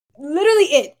 Literally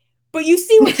it. But you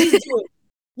see what she's doing.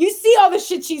 You see all the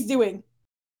shit she's doing.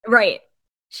 Right.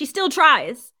 She still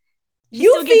tries.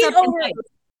 You feed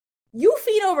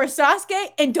over Sasuke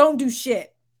and don't do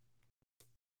shit.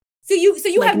 So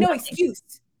you have no excuse.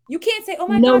 You can't say, "Oh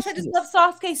my gosh, I just love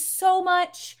Sasuke so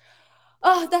much.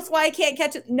 Oh, that's why I can't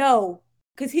catch it." No,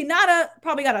 because Hinata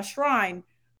probably got a shrine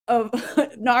of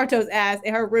Naruto's ass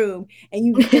in her room, and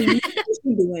you see what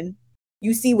she doing.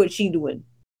 You see what she doing.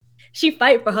 She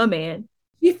fight for her man.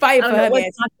 She fight for her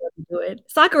man. Sakura doing.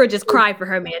 Sakura just cry for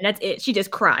her man. That's it. She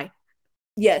just cry.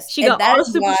 Yes, she got all the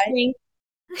super strength.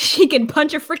 She can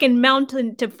punch a freaking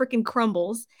mountain to freaking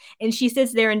crumbles, and she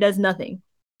sits there and does nothing.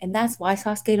 And that's why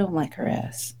Sasuke don't like her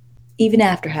ass, even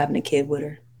after having a kid with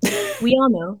her. We all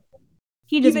know.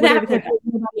 He just with her because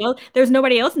there's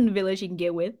nobody else in the village he can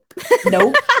get with.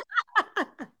 Nope.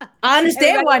 I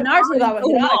understand why Naruto thought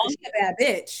was a bad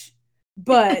bitch,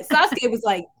 but Sasuke was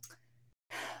like,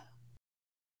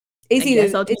 it's either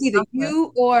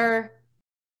you or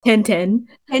Tenten.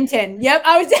 Yep,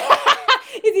 I was.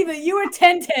 It's either you or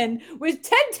Tenten. Which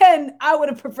Tenten I would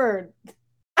have preferred.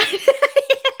 I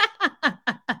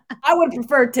would have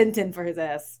preferred Tenten for his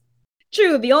ass.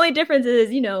 True. The only difference is,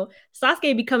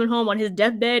 Sasuke be coming home on his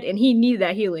deathbed, and he needed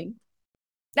that healing.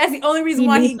 That's the only reason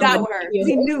why he got with her.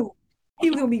 He knew he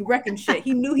was gonna be wrecking shit.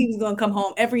 He knew he was gonna come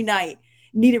home every night,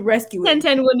 needed rescuing.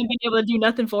 Tenten wouldn't have been able to do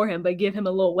nothing for him, but give him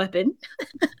a little weapon.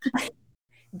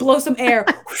 Blow some air.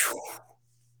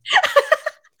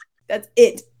 That's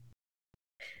it.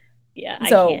 Yeah, I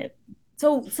can't.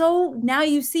 So now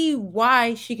you see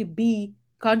why she could be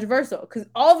controversial, because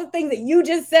all the things that you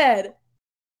just said,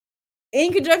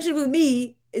 in conjunction with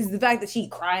me, is the fact that she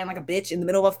crying like a bitch in the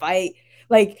middle of a fight,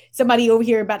 like somebody over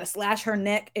here about to slash her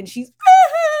neck, and she's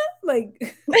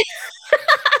like.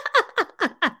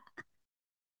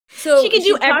 So she can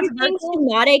do everything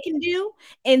Tsunade can do,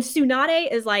 and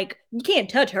Tsunade is like, you can't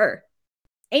touch her.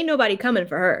 Ain't nobody coming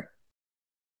for her.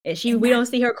 And we don't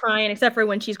see her crying except for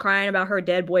when she's crying about her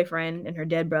dead boyfriend and her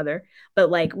dead brother.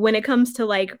 But like when it comes to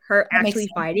like her actually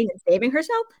fighting and saving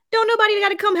herself, don't nobody got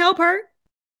to come help her.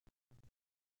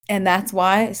 And that's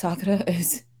why Sakura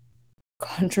is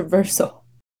controversial.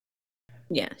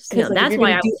 Yes, no, like, that's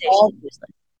why I would say she's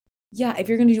useless. Yeah, if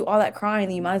you're gonna do all that crying,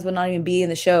 then you might as well not even be in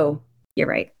the show. You're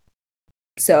right.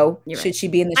 So should she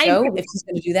be in the show if she's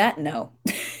gonna do that? No.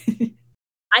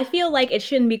 I feel like it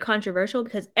shouldn't be controversial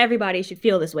because everybody should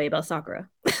feel this way about Sakura.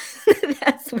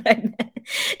 That's what I meant.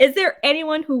 Is there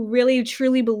anyone who really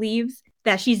truly believes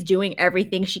that she's doing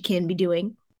everything she can be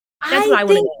doing? That's what I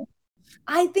want to know.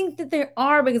 I think that there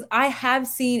are, because I have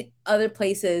seen other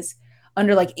places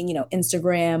under like,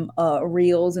 Instagram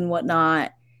reels and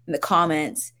whatnot in the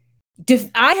comments.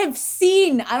 I have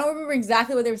seen, I don't remember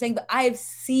exactly what they were saying, but I have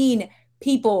seen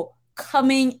people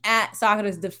coming at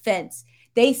Sakura's defense.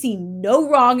 They see no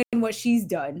wrong in what she's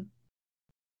done.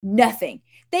 Nothing.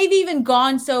 They've even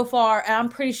gone so far, and I'm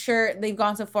pretty sure they've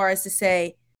gone so far as to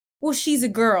say, well, she's a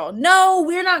girl. No,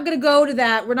 we're not going to go to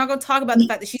that. We're not going to talk about the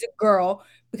fact that she's a girl,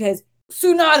 because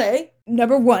Tsunade,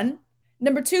 number one.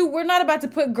 Number two, we're not about to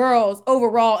put girls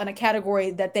overall in a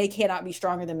category that they cannot be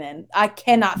stronger than men. I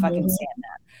cannot fucking stand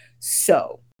that.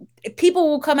 So people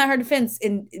will come at her defense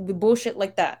in the bullshit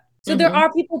like that. So there are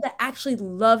people that actually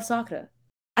love Sakura.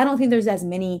 I don't think there's as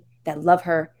many that love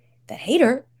her that hate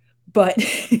her, but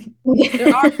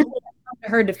there are people that come to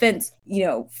her defense,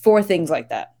 for things like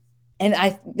that. And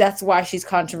that's why she's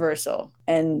controversial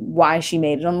and why she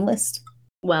made it on the list.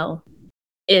 Well,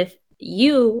 if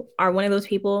you are one of those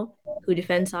people who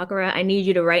defend Sakura, I need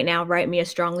you to right now write me a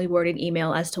strongly worded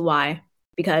email as to why,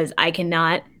 because I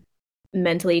cannot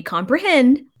mentally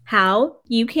comprehend how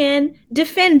you can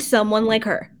defend someone like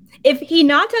her. If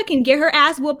Hinata can get her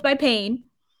ass whooped by Pain,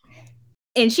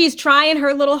 and she's trying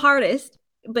her little hardest,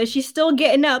 but she's still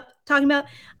getting up, talking about,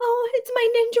 oh, it's my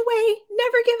ninja way,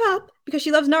 never give up, because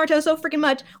she loves Naruto so freaking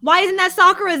much. Why isn't that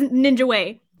Sakura's ninja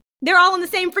way? They're all on the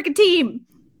same freaking team.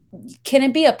 Can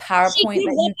it be a PowerPoint? She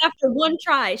gives up after one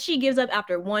try. She gives up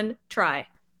after one try.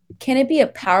 Can it be a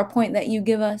PowerPoint that you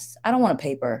give us? I don't want a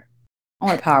paper. I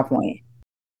want a PowerPoint.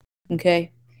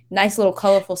 Okay? Nice little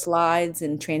colorful slides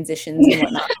and transitions and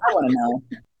whatnot. I want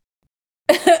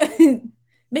to know.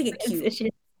 Make it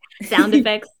cute. Sound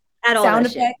effects. Add all sound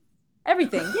effects.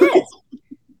 Everything. Yes.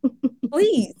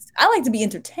 Please. I like to be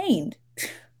entertained.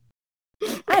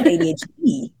 I have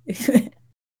ADHD.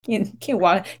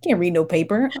 Can't read no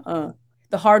paper.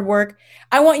 The hard work.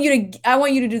 I want you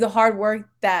to do the hard work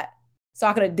that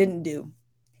Sakura didn't do.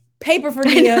 Paper for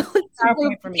Nia,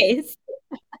 PowerPoint for me.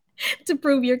 To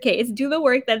prove your case. Do the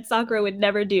work that Sakura would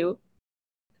never do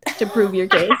to prove your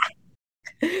case.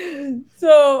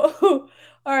 So,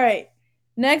 all right.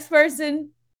 Next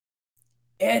person,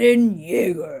 Eren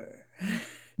Yeager.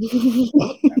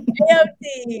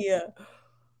 AOT.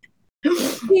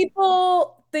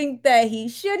 People think that he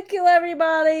should kill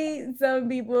everybody. Some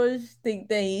people think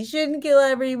that he shouldn't kill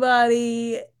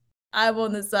everybody. I'm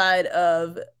on the side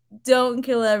of don't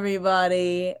kill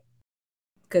everybody.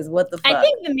 Because what the fuck? I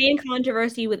think the main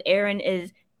controversy with Eren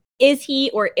is he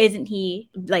or isn't he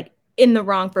like in the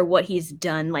wrong for what he's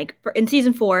done? Like in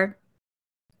season 4,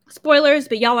 spoilers,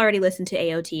 but y'all already listened to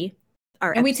AOT.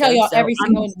 And we tell y'all every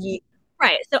single week.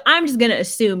 Right. So I'm just gonna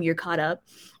assume you're caught up.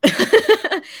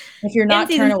 If you're not,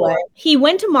 turn away. He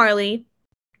went to Marley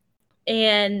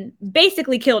and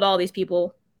basically killed all these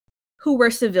people who were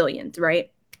civilians,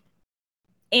 right?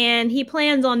 And he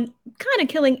plans on kind of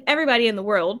killing everybody in the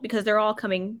world because they're all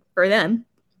coming for them.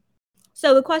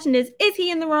 So the question is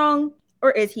he in the wrong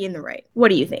or is he in the right? What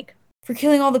do you think? For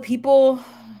killing all the people?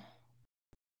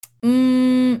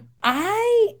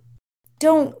 I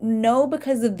don't know,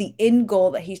 because of the end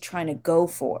goal that he's trying to go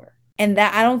for. And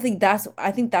that I think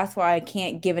that's why I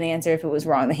can't give an answer if it was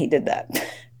wrong that he did that.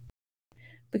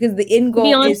 Because the end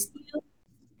goal is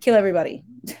kill everybody.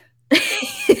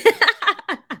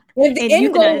 If the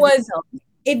end goal was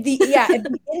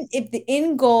if the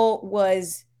end goal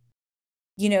was,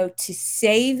 you know, to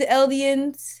save the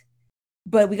Eldians,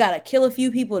 but we gotta kill a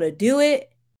few people to do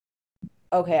it,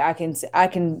 okay, I can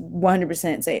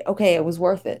 100% say, okay, it was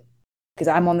worth it because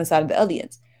I'm on the side of the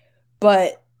Eldians.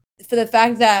 But for the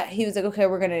fact that he was like, okay,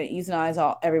 we're gonna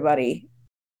euthanize everybody,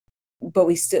 but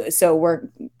we're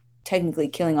technically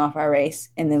killing off our race,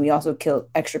 and then we also kill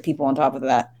extra people on top of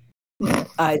that.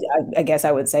 I guess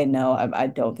I would say no. I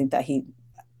don't think that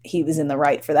he was in the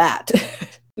right for that.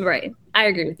 Right. I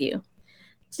agree with you.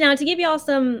 So now to give y'all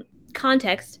some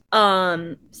context,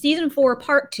 season 4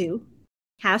 part 2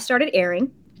 has started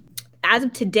airing. As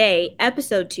of today,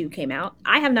 episode 2 came out.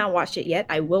 I have not watched it yet.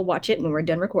 I will watch it when we're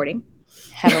done recording.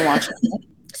 Haven't watched it yet.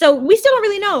 So we still don't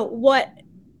really know what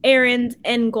Eren's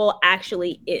end goal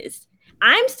actually is.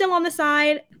 I'm still on the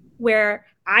side where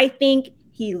I think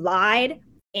he lied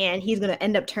and he's going to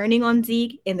end up turning on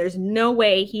Zeke, and there's no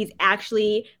way he's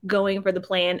actually going for the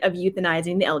plan of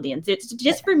euthanizing the Eldians. It's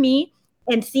just for me,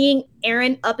 and seeing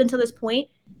Eren up until this point,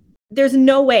 there's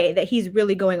no way that he's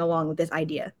really going along with this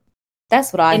idea.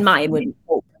 That's what I would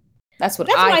hope. That's what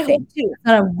I think. Hope too.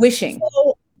 And I'm wishing.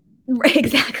 So,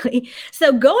 exactly.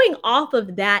 So going off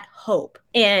of that hope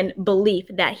and belief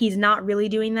that he's not really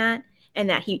doing that, and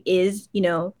that he is, you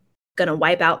know, going to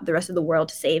wipe out the rest of the world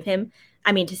to save him,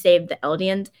 to save the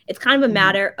Eldians, it's kind of a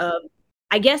matter of,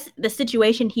 I guess, the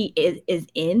situation he is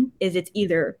in is it's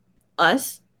either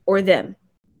us or them,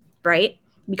 right?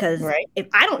 Because if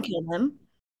I don't kill them,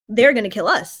 they're going to kill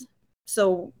us.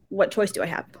 So what choice do I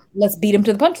have? Let's beat him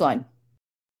to the punchline.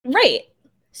 Right.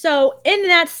 So in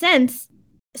that sense,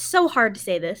 so hard to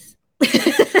say this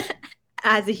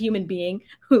as a human being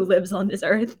who lives on this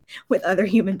earth with other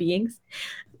human beings.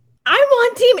 I'm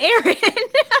on Team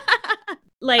Eren.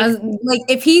 like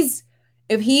if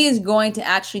he is going to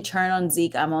actually turn on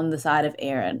Zeke, I'm on the side of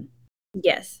Eren.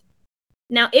 Yes.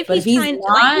 Now, if he's trying,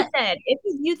 like you said, if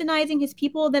he's euthanizing his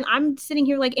people, then I'm sitting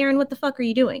here like, Eren, what the fuck are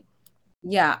you doing?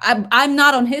 Yeah, I'm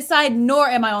not on his side, nor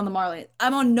am I on the Marley.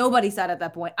 I'm on nobody's side at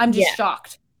that point. I'm just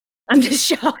shocked. I'm just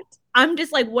shocked. I'm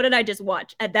just like, what did I just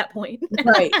watch at that point?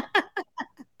 Right.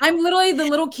 I'm literally the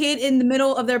little kid in the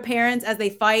middle of their parents as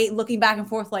they fight, looking back and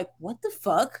forth like, what the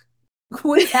fuck?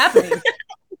 What is happening?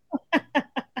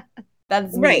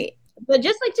 That's me. Right. But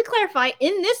just like to clarify,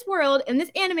 in this world, in this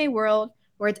anime world,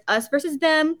 where it's us versus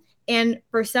them, and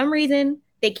for some reason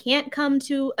they can't come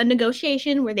to a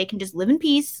negotiation where they can just live in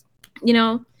peace, you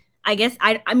know, I guess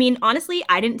I mean, honestly,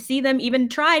 I didn't see them even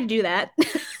try to do that.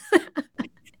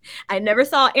 I never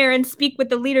saw Eren speak with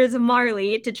the leaders of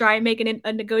Marley to try and make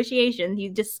a negotiation. He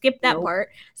just skipped that part.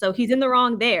 So he's in the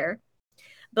wrong there.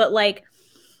 But like,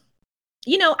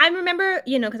 you know, I remember,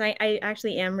 you know, because I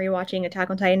actually am rewatching Attack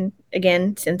on Titan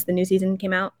again since the new season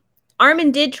came out.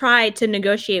 Armin did try to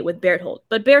negotiate with Bertholdt,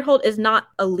 but Bertholdt is not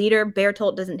a leader.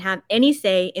 Bertholdt doesn't have any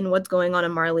say in what's going on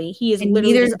in Marley. He is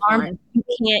literally just Armin. You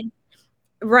can't,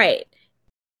 right.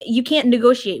 You can't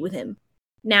negotiate with him.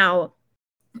 Now,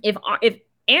 if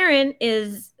Eren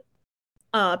is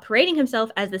parading himself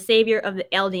as the savior of the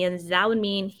Eldians, that would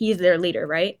mean he's their leader,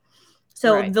 right?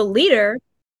 So the leader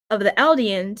of the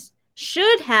Eldians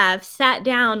should have sat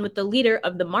down with the leader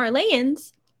of the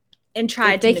Marleyans and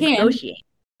tried to negotiate.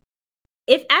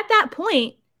 If at that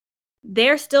point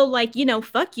they're still like, you know,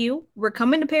 fuck you, we're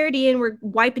coming to Paradis and we're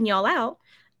wiping y'all out,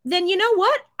 then you know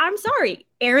what? I'm sorry.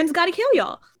 Eren's got to kill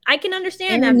y'all. I can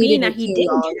understand that being that he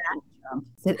didn't do that.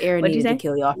 That Eren needed to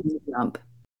kill y'all from the jump.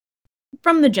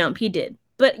 From the jump, he did.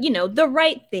 But, you know, the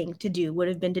right thing to do would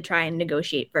have been to try and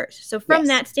negotiate first. So from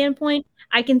that standpoint,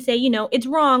 I can say, you know, it's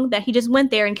wrong that he just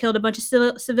went there and killed a bunch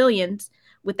of civilians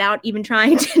without even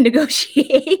trying to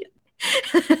negotiate.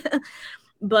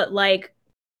 But, like,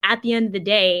 at the end of the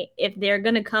day, if they're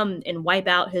gonna come and wipe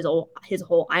out his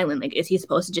whole island, like, is he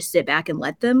supposed to just sit back and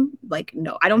let them? Like,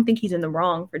 no, I don't think he's in the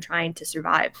wrong for trying to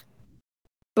survive.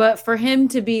 But for him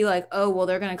to be like, oh, well,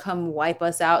 they're gonna come wipe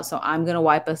us out, so I'm gonna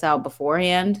wipe us out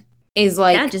beforehand, is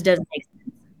like, that just doesn't make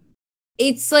sense.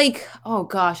 It's like, oh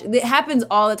gosh, it happens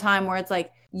all the time where it's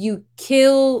like you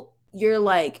kill your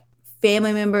like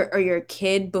family member or your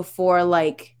kid before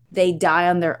like they die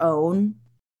on their own.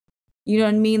 You know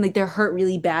what I mean? Like they're hurt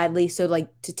really badly, so like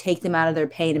to take them out of their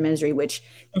pain and misery, which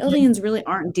aliens really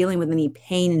aren't dealing with any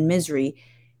pain and misery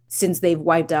since they've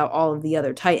wiped out all of the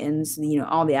other Titans, you know,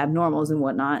 all the abnormals and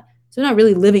whatnot. So they're not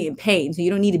really living in pain, so you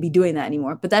don't need to be doing that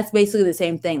anymore. But that's basically the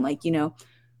same thing. Like, you know,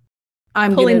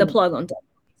 I'm pulling the plug on them,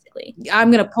 basically.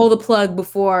 I'm going to pull the plug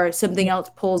before something else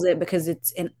pulls it because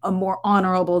it's a more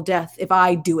honorable death if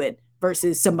I do it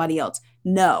versus somebody else.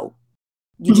 No.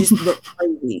 You just look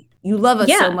crazy. You love us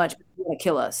so much, but you want to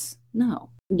kill us. No.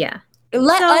 Yeah.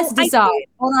 Let us decide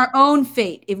on our own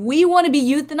fate. If we want to be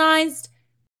euthanized,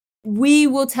 we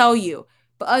will tell you.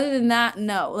 But other than that,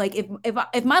 no. Like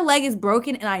if my leg is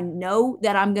broken and I know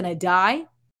that I'm gonna die,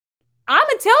 I'm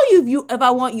gonna tell you if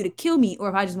I want you to kill me or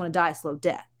if I just want to die a slow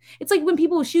death. It's like when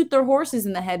people shoot their horses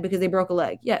in the head because they broke a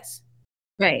leg. Yes.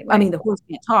 Right. I mean, the horse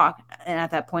can't talk, and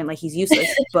at that point, like he's useless.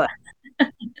 But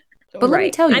let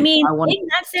me tell you. I mean, in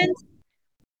that sense.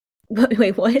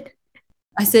 Wait, what?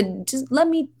 I said, just let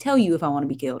me tell you if I want to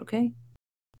be killed, okay?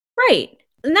 Right.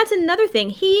 And that's another thing.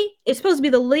 He is supposed to be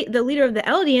the leader of the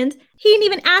Eldians. He didn't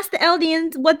even ask the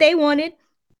Eldians what they wanted.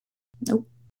 Nope.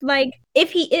 Like,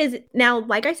 if he is now,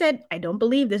 like I said, I don't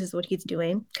believe this is what he's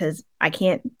doing because I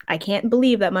can't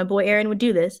believe that my boy Eren would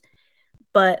do this.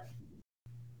 But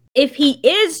if he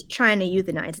is trying to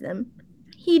euthanize them,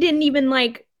 he didn't even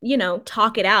like, you know,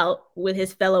 talk it out with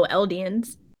his fellow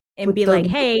Eldians and with be like,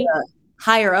 hey,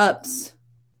 higher ups.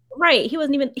 Right. He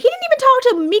didn't even talk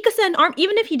to Mikasa and Arm,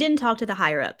 even if he didn't talk to the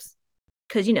higher ups.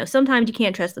 Because, you know, sometimes you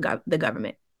can't trust the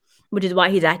government, which is why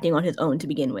he's acting on his own to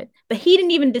begin with. But he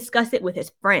didn't even discuss it with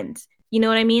his friends. You know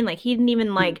what I mean? Like, he didn't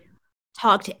even, like,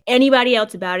 talk to anybody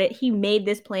else about it. He made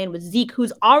this plan with Zeke,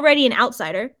 who's already an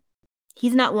outsider.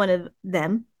 He's not one of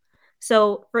them.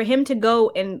 So for him to go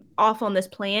and off on this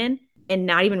plan and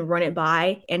not even run it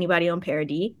by anybody on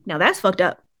Paradis, now that's fucked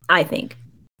up, I think.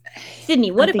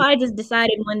 Sydney, what if I just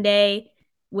decided one day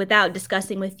without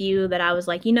discussing with you that I was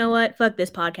like, you know what, fuck this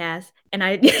podcast, and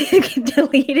I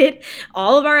deleted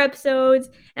all of our episodes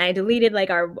and I deleted like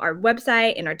our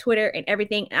website and our Twitter and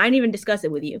everything, and I didn't even discuss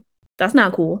it with you? That's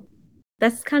not cool.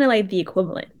 That's kind of like the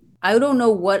equivalent. I don't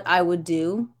know what I would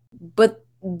do, but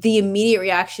the immediate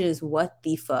reaction is what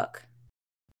the fuck.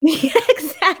 Yeah,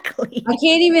 exactly. I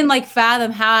can't even like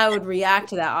fathom how I would react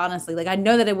to that, honestly. Like I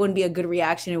know that it wouldn't be a good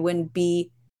reaction. It wouldn't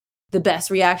be the best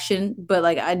reaction, but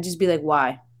like I'd just be like,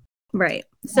 why? Right.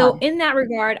 So in that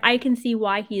regard, I can see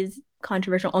why he is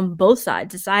controversial on both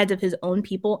sides, the sides of his own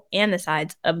people and the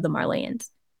sides of the Marleyans.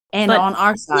 And on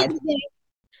our side.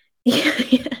 Yeah.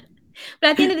 But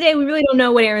at the end of the day, we really don't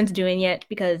know what Eren's doing yet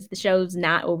because the show's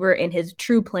not over and his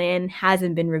true plan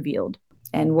hasn't been revealed.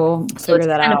 And we'll figure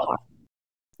that out.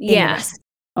 Yeah.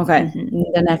 Okay. Mm-hmm.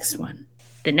 The next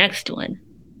one.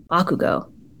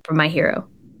 Bakugo for My Hero.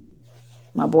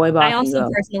 My boy Bakugo. I also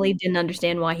personally didn't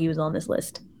understand why he was on this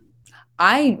list.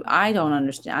 I don't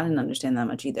understand. I didn't understand that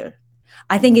much either.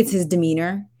 I think it's his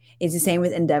demeanor. It's the same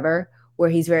with Endeavor, where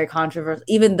he's very controversial.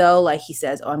 Even though, like, he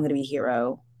says, "Oh, I'm going to be a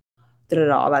hero,"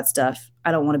 all that stuff.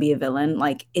 I don't want to be a villain.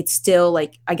 Like, it's still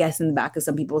like, I guess, in the back of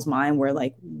some people's mind, where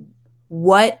like,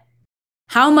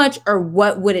 how much or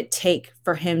what would it take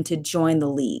for him to join the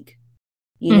League?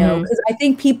 You know, because I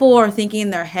think people are thinking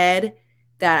in their head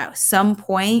that at some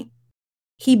point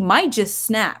he might just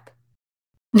snap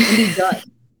and be done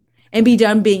and be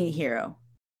done being a hero.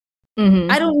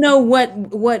 I don't know what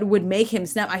would make him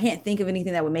snap. I can't think of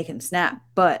anything that would make him snap,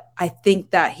 but I think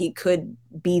that he could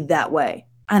be that way.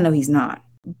 I know he's not,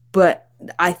 but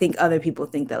I think other people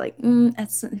think that like,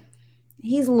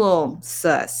 he's a little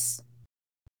sus.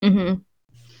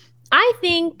 I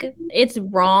think it's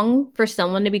wrong for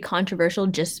someone to be controversial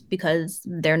just because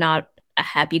they're not a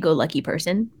happy-go-lucky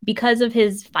person. Because of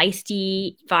his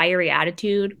feisty, fiery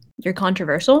attitude, you're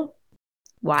controversial?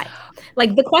 Why?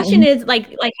 Like, the question is, like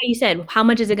how you said, how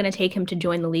much is it going to take him to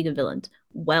join the League of Villains?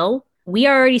 Well, we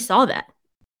already saw that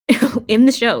in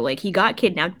the show. Like, he got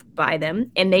kidnapped by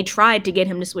them, and they tried to get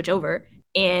him to switch over,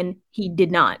 and he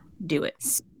did not do it.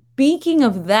 Speaking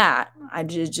of that, I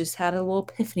just had a little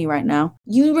epiphany right now.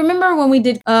 You remember when we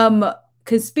did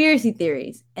conspiracy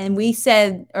theories, and we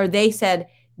said, or they said,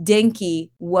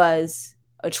 Denki was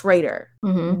a traitor.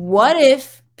 What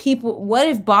if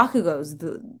Bakugo's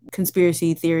the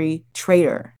conspiracy theory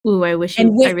traitor? Ooh, I really wish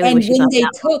you thought they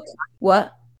that. took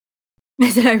what? I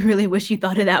said I really wish you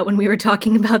thought of that when we were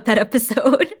talking about that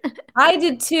episode. I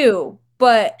did too,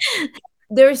 but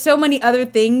there were so many other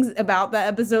things about that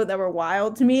episode that were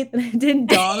wild to me that it didn't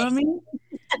dawn on me.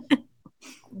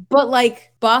 But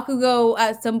like Bakugo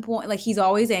at some point, like he's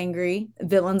always angry.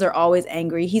 Villains are always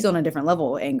angry. He's on a different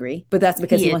level of angry, but that's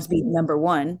because he wants to be number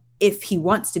one, if he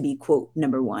wants to be, quote,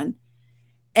 number one.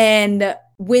 And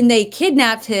when they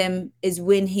kidnapped him is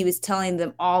when he was telling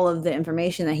them all of the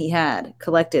information that he had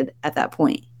collected at that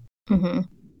point. Mm-hmm.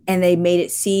 And they made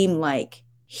it seem like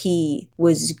he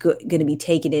was going to be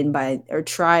taken in by, or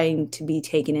trying to be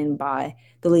taken in by,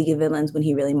 the League of Villains, when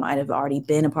he really might have already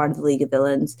been a part of the League of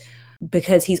Villains,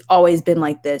 because he's always been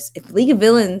like this.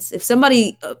 If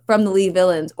somebody from the League of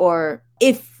Villains, or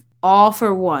if All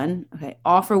For One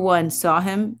saw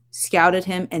him, scouted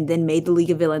him, and then made the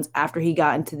League of Villains after he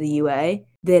got into the UA,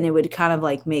 then it would kind of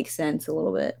like make sense a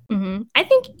little bit. Mm-hmm. I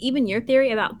think even your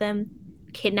theory about them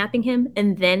kidnapping him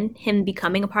and then him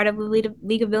becoming a part of the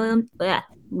League of Villains,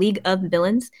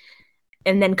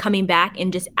 and then coming back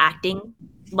and just acting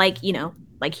like, you know,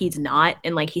 like he's not,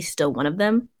 and like he's still one of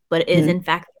them, but is in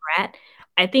fact the rat.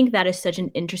 I think that is such an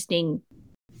interesting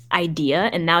idea,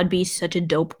 and that would be such a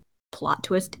dope plot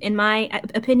twist in my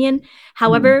opinion.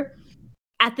 However,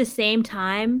 at the same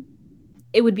time,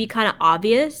 it would be kind of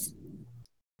obvious,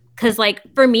 because like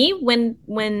for me,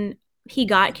 when he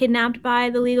got kidnapped by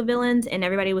the League of Villains and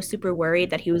everybody was super worried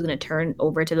that he was going to turn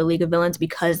over to the League of Villains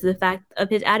because of the fact of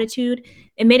his attitude,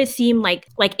 it made it seem like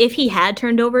if he had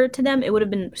turned over to them, it would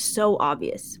have been so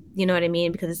obvious. You know what I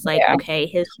mean? Because it's like, okay,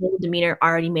 his whole demeanor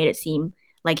already made it seem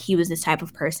like he was this type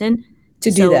of person.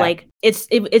 To do that. Like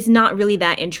it's not really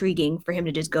that intriguing for him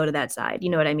to just go to that side. You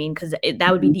know what I mean? Because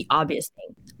that would be the obvious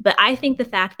thing. But I think the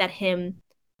fact that him,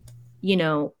 you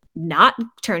know, not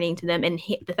turning to them, and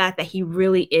the fact that he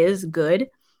really is good,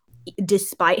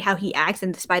 despite how he acts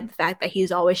and despite the fact that he's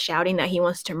always shouting that he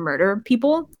wants to murder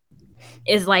people,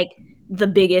 is like the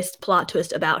biggest plot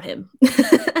twist about him.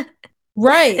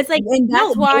 Right. It's like, and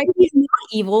that's why he's not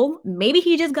evil. Maybe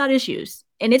he just got issues,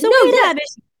 and it's okay to have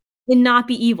issues and not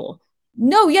be evil.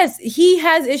 No, yes, he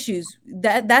has issues.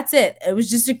 That's it. It was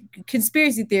just a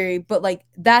conspiracy theory, but like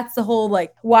that's the whole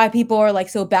like why people are like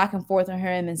so back and forth on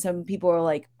him, and some people are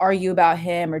like argue about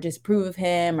him or disapprove of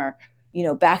him, or you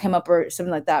know, back him up or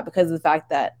something like that, because of the fact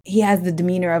that he has the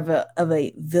demeanor of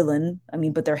a villain. I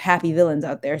mean, but they're happy villains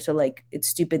out there, so like it's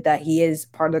stupid that he is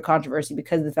part of the controversy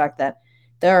because of the fact that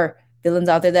there are villains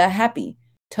out there that are happy.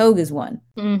 Togue is one,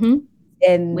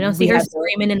 and we don't see her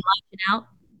screaming and lashing out.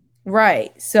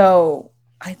 Right. So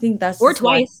I think that's or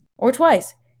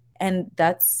twice. And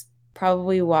that's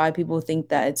probably why people think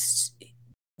that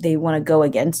they want to go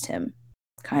against him,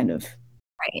 kind of.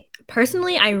 Right.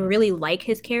 Personally, I really like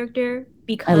his character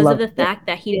because of the fact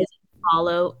that he doesn't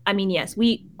follow. I mean, yes,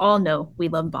 we all know we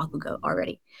love Bakugo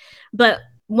already. But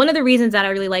one of the reasons that I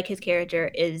really like his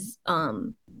character is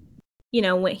you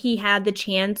know, when he had the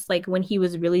chance, like when he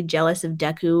was really jealous of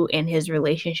Deku and his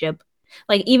relationship.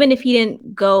 Like, even if he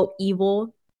didn't go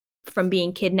evil from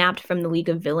being kidnapped from the League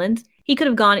of Villains, he could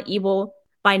have gone evil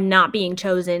by not being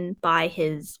chosen by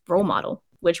his role model,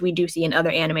 which we do see in other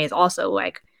animes also,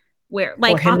 like where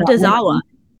like Octozawa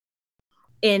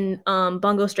in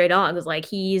Bungo Stray Dogs, like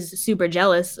he's super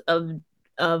jealous of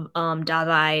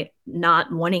Dazai not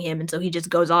wanting him, and so he just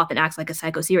goes off and acts like a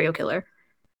psycho serial killer.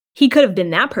 He could have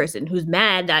been that person who's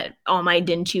mad that All Might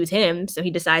didn't choose him, so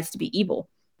he decides to be evil.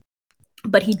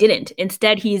 But he didn't.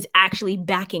 Instead, he's actually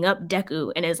backing up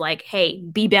Deku and is like, hey,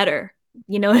 be better.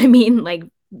 You know what I mean? Like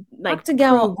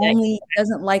Octozawa only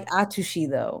doesn't like Atsushi,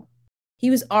 though. He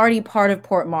was already part of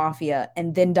Port Mafia,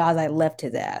 and then Dazai left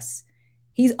his ass.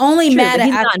 He's only mad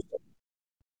at Atsushi.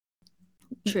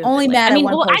 True. Only mad at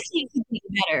one person. Actually, he could be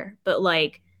better, but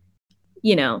like,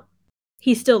 you know,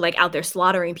 he's still like out there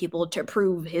slaughtering people to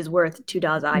prove his worth to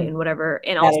Dazai and whatever,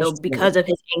 and also because of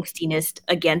his angstiness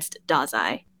against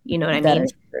Dazai. You know what I mean? That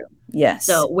is true. Yes.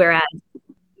 So whereas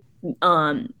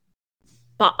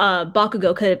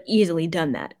Bakugo could have easily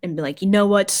done that and be like, you know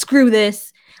what, screw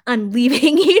this, I'm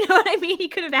leaving. You know what I mean? He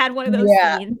could have had one of those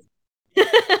scenes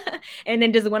and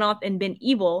then just went off and been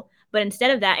evil. But instead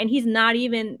of that, and he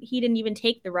didn't even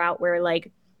take the route where,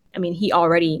 like, I mean, he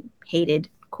already hated,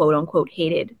 quote unquote,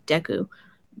 hated Deku,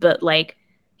 but like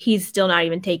he's still not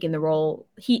even taking the role.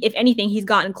 If anything, he's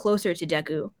gotten closer to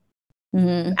Deku.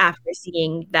 After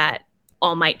seeing that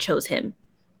All Might chose him,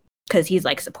 because he's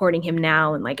like supporting him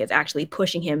now and like is actually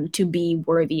pushing him to be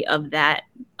worthy of that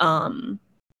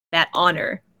that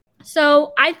honor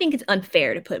So I think it's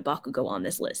unfair to put Bakugo on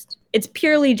this list. It's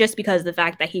purely just because of the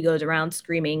fact that he goes around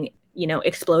screaming,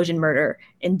 explosion, murder,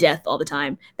 and death all the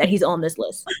time that he's on this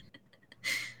list.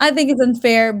 I think it's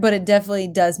unfair, but it definitely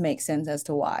does make sense as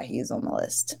to why he's on the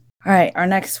list. All right, our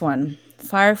next one.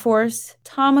 Fire Force,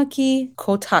 Tamaki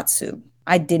Kotatsu.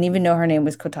 I didn't even know her name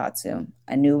was Kotatsu.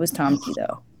 I knew it was Tamaki,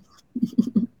 though.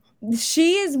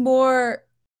 She is more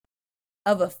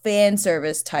of a fan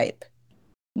service type.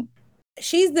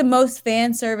 She's the most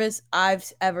fan service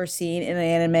I've ever seen in an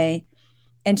anime.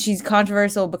 And she's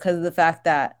controversial because of the fact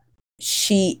that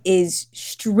she is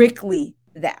strictly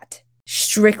that.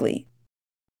 Strictly.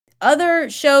 Other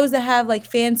shows that have like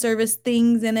fan service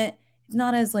things in it, it's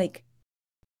not as like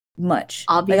much.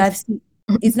 Obvious. Like I've seen,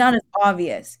 it's not as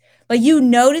obvious. Like you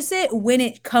notice it when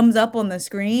it comes up on the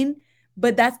screen,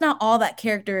 but that's not all that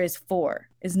character is for.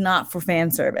 It's not for fan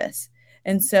service.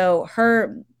 And so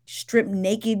her strip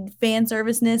naked fan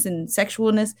serviceness and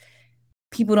sexualness,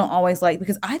 people don't always like,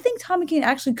 because I think Tamaki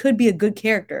actually could be a good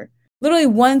character. Literally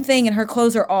one thing and her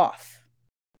clothes are off.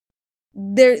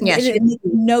 It makes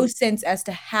no sense as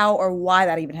to how or why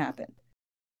that even happened.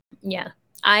 Yeah.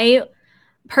 I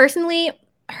personally,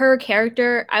 her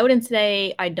character, I wouldn't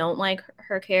say I don't like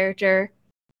her character.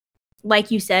 Like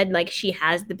you said, like she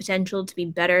has the potential to be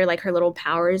better, like her little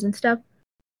powers and stuff.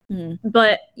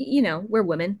 But, we're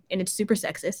women and it's super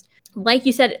sexist. Like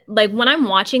you said, like when I'm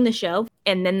watching the show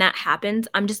and then that happens,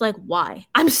 I'm just like, why?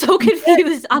 I'm so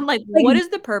confused. I'm like, what is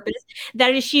the purpose?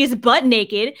 She is butt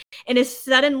naked and is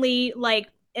suddenly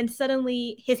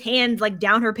his hands like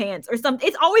down her pants or something.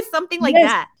 It's always something like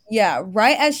that. Yeah,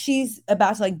 right as she's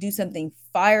about to like do something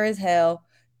fire as hell,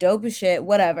 dope as shit,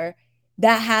 whatever,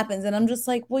 that happens. And I'm just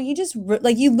like, well, you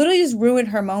literally just ruined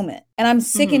her moment. And I'm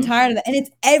sick and tired of that. And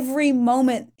it's every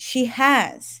moment she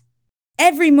has.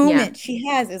 Every moment she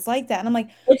has is like that. And I'm like,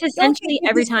 it's essentially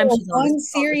every time she's on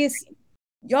serious.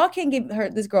 Y'all can't give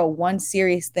this girl one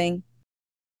serious thing.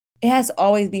 It has to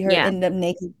always be her end up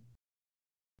naked.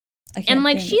 And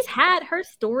like her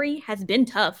story has been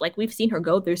tough. Like we've seen her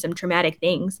go through some traumatic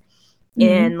things.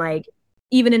 And like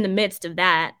even in the midst of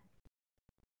that,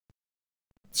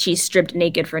 she's stripped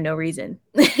naked for no reason.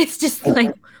 It's just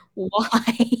like,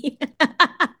 why?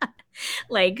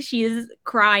 Like she's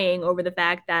crying over the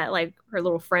fact that like her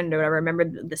little friend or whatever, remember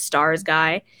the Stars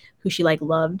guy who she like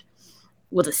loved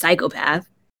was a psychopath.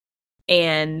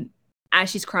 And as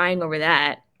she's crying over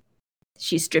that,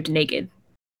 she's stripped naked.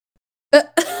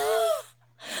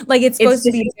 Like it's supposed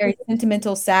to be a very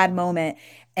sentimental, sad moment.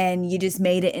 And you just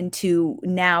made it into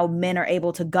now men are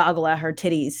able to goggle at her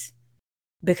titties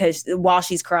because while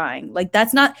she's crying. Like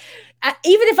that's not,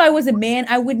 even if I was a man,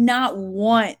 I would not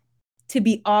want to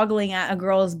be ogling at a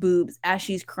girl's boobs as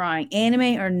she's crying,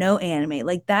 anime or no anime.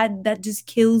 Like that just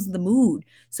kills the mood.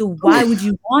 So why would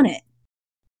you want it?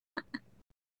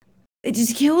 It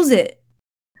just kills it.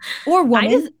 Or woman. I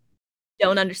just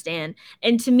don't understand.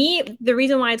 And to me, the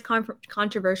reason why it's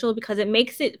controversial because it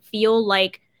makes it feel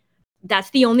like that's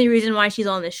the only reason why she's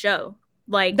on this show.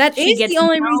 Like that is the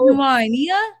only reason why,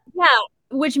 Nia. Yeah.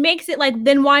 Which makes it like,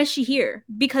 then why is she here?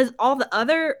 Because all the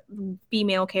other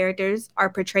female characters are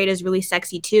portrayed as really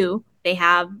sexy too. They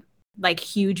have like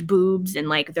huge boobs and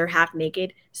like they're half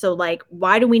naked. So like,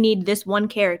 why do we need this one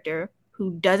character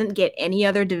who doesn't get any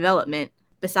other development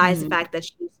besides the fact that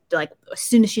she's like, as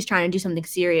soon as she's trying to do something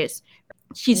serious,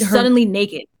 she's suddenly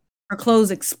naked. Her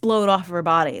clothes explode off of her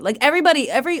body. Like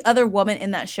every other woman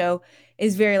in that show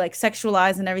is very like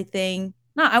sexualized and everything.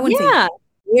 I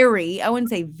wouldn't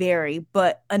say very,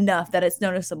 but enough that it's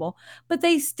noticeable. But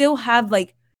they still have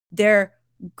like their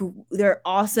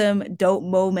awesome, dope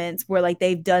moments where like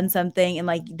they've done something and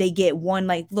like they get one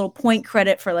like little point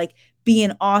credit for like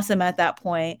being awesome at that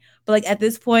point. But like at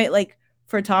this point, like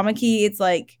for Tamaki, it's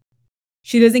like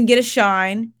she doesn't get a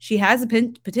shine. She has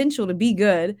the potential to be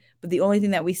good, but the only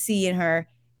thing that we see in her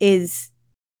is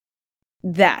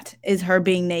her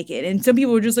being naked. And some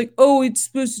people are just like, oh, it's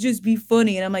supposed to just be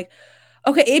funny. And I'm like,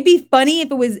 okay, it'd be funny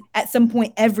if it was at some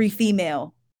point every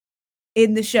female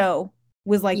in the show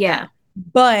was like that.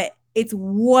 But it's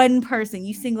one person.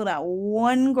 You singled out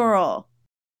one girl.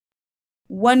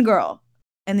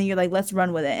 And then you're like, let's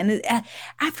run with it. And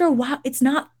after a while, it's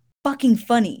not fucking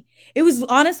funny. It was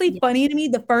honestly funny to me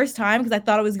the first time because I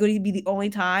thought it was going to be the only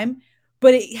time.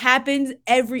 But it happens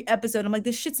every episode. I'm like,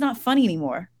 this shit's not funny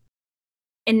anymore.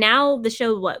 And now the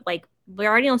show, we're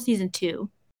already on season 2.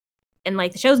 And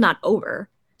like the show's not over.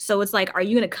 So it's like, are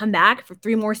you going to come back for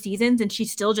 3 more seasons and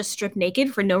she's still just stripped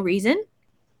naked for no reason?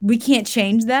 We can't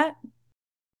change that.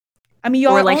 I mean,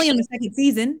 y'all are only on the 2nd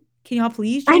season. Can y'all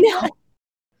please change that?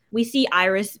 We see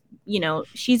Iris you know,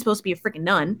 she's supposed to be a freaking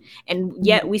nun, and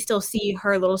yet we still see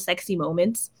her little sexy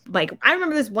moments. Like, I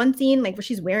remember this one scene, like, where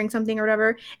she's wearing something or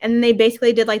whatever, and then they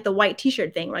basically did, like, the white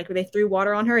t-shirt thing, like, where they threw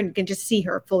water on her and you can just see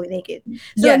her fully naked.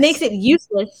 So it makes it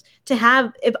useless to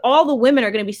have, if all the women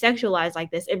are going to be sexualized like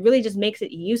this, it really just makes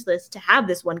it useless to have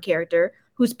this one character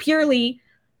who's purely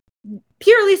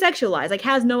sexualized, like,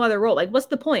 has no other role. Like, what's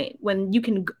the point when you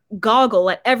can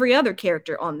goggle at every other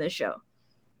character on this show?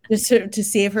 Just to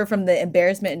save her from the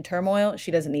embarrassment and turmoil,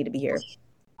 she doesn't need to be here.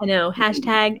 I know.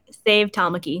 Hashtag save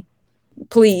Tamaki.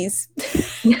 Please.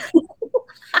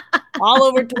 All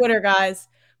over Twitter, guys.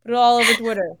 Put it all over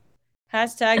Twitter.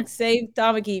 Hashtag save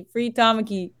Tamaki. Free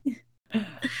Tamaki.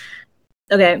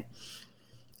 Okay.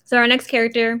 So our next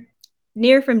character,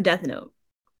 Near from Death Note.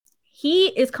 He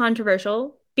is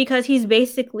controversial because he's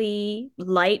basically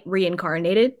Light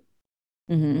reincarnated.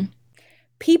 Mm-hmm.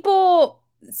 People,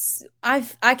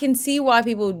 I can see why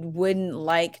people wouldn't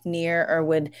like Near or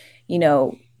would, you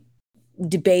know,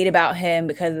 debate about him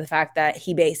because of the fact that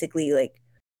he basically like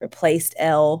replaced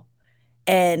L.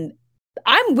 And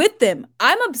I'm with them.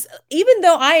 Even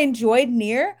though I enjoyed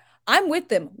Near, I'm with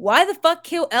them. Why the fuck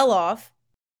kill L off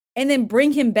and then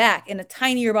bring him back in a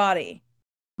tinier body?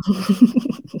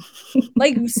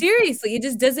 Like, seriously, it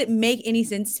just doesn't make any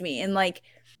sense to me. And like,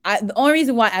 the only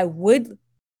reason why I would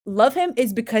love him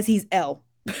is because he's L.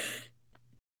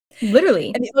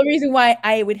 Literally. And the only reason why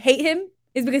I would hate him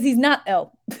is because he's not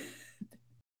L.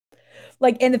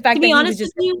 Like, and the fact that he was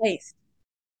just replaced.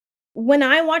 When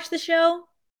I watched the show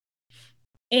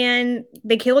and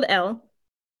they killed L,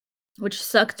 which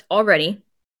sucked already.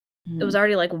 It was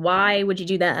already like, why would you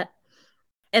do that?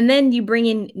 And then you bring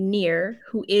in Near,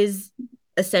 who is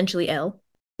essentially L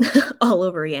all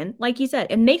over again. Like you said,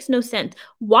 it makes no sense.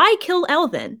 Why kill L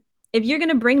then? If you're going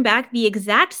to bring back the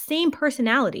exact same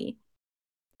personality,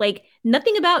 like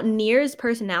nothing about Near's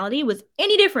personality was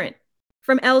any different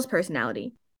from L's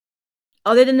personality,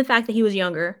 other than the fact that he was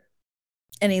younger.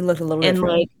 And he looked a little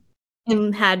different. Like,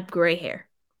 and had gray hair.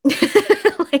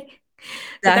 Like,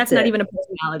 that's not even a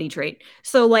personality trait.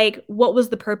 So like, what was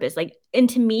the purpose? Like, and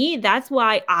to me, that's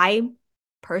why I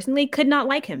personally could not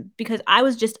like him, because I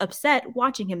was just upset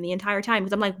watching him the entire time,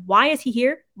 because I'm like, why is he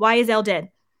here? Why is L dead?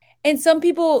 And some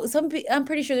people, I'm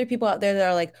pretty sure there are people out there that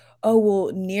are like, oh,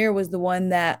 well, Near was the one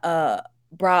that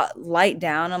brought Light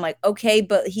down. I'm like, okay,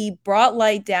 but he brought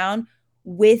Light down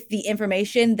with the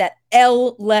information that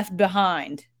L left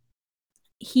behind.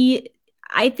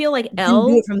 I feel like L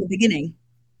didn't do it from the beginning.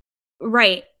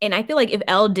 Right. And I feel like if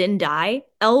L didn't die,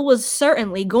 L was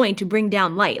certainly going to bring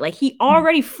down Light. Like, he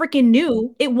already freaking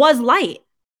knew it was Light.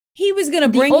 He was going to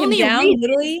bring him down,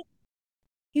 literally.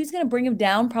 He was going to bring him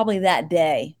down probably that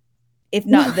day, if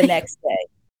not the next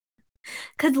day.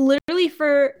 Because literally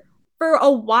for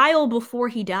a while before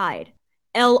he died,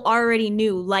 L already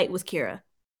knew Light was Kira.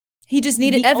 He just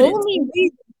needed evidence.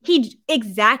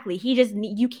 Exactly.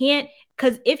 You can't,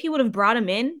 because if he would have brought him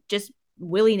in just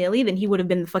willy-nilly, then he would have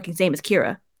been the fucking same as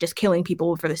Kira, just killing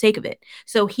people for the sake of it.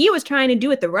 So he was trying to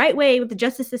do it the right way with the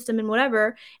justice system and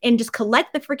whatever, and just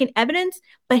collect the freaking evidence.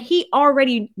 But he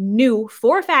already knew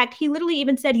for a fact, he literally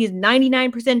even said he's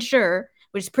 99% sure,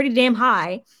 which is pretty damn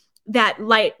high, that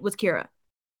Light was Kira.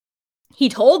 He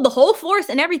told the whole force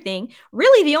and everything.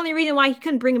 Really, the only reason why he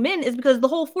couldn't bring him in is because the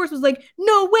whole force was like,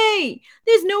 no way,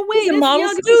 there's no way. He's a model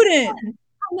student.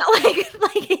 Like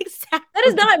exactly.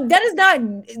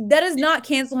 That does not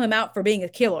cancel him out for being a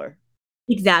killer.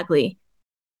 Exactly.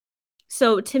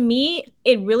 So to me,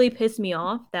 it really pissed me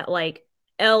off that like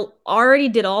L already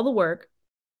did all the work,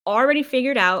 already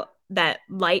figured out that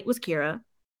Light was Kira.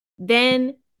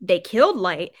 Then they killed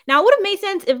Light. Now it would have made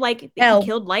sense if like he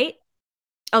killed Light.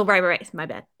 Oh, right. My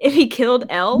bad. If he killed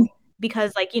L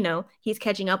because like, you know, he's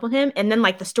catching up with him, and then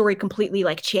like the story completely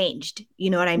like changed. You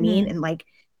know what I mean? And like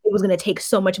it was going to take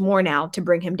so much more now to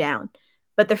bring him down.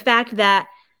 But the fact that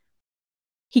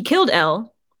he killed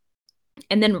L,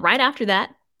 and then right after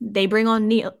that, they bring on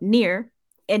Near,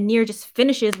 and Near just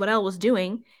finishes what L was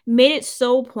doing, made it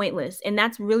so pointless. And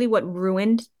that's really what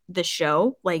ruined the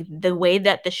show. Like the way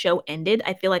that the show ended,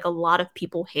 I feel like a lot of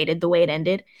people hated the way it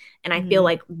ended. And I feel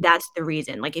like that's the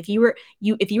reason. Like if you were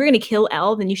going to kill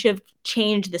L, then you should have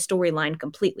changed the storyline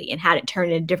completely and had it turn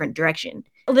in a different direction.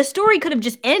 The story could have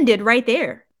just ended right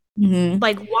there.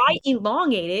 Like, why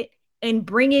elongate it and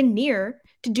bring in Near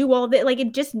to do all of it? Like,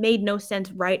 it just made no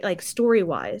sense, right? Like,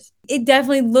 story-wise. It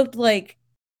definitely looked like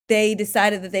they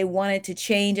decided that they wanted to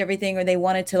change everything, or they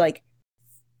wanted to, like,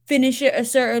 finish it a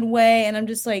certain way. And I'm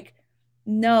just like,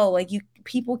 no, like,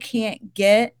 people can't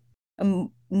get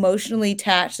emotionally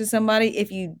attached to somebody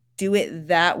if you do it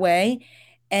that way.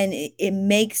 And it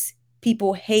makes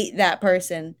people hate that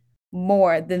person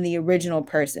more than the original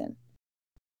person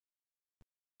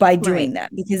by doing that,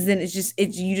 because then it's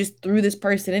you just threw this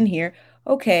person in here.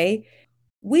 Okay,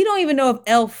 we don't even know if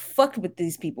Elle fucked with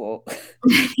these people.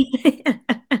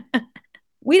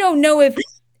 We don't know if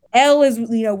Elle is,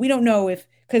 we don't know if,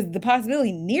 because the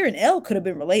possibility Near and Elle could have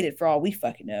been related for all we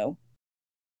fucking know.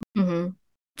 Mm-hmm.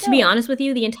 To be honest with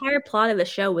you, the entire plot of the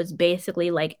show was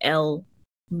basically like Elle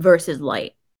versus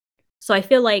Light. So I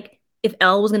feel like if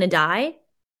Elle was going to die,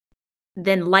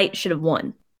 then Light should have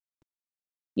won.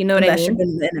 You know what I mean? That should have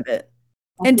been the end of it.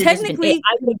 And technically,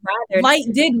 Light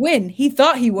did win. He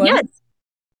thought he won. Yes,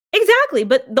 exactly.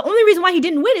 But the only reason why he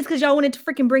didn't win is because y'all wanted to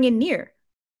freaking bring in Near.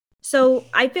 So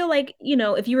I feel like,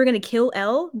 if you were going to kill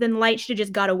Elle, then Light should have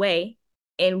just got away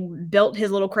and built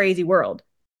his little crazy world.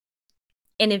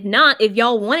 And if not, if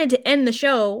y'all wanted to end the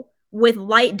show with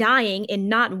Light dying and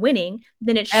not winning,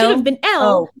 then it should have been Elle.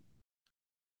 Oh.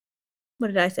 What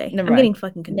did I say? I'm getting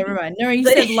fucking confused. Never mind. No, you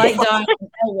said Light dying and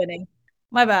Elle winning.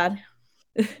 My bad.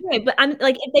 Right, but I'm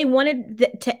like, if they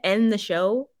wanted to end the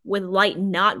show with Light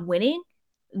not winning,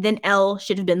 then Elle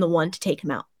should have been the one to take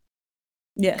him out.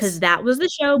 Yes. Because that was the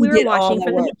show we were watching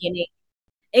from the beginning.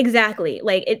 Exactly.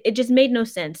 Like, it just made no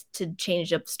sense to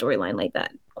change up the storyline like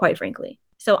that, quite frankly.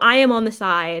 So I am on the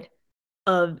side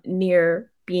of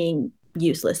Near being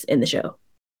useless in the show.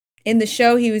 In the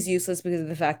show, he was useless because of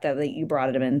the fact that you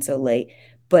brought him in so late.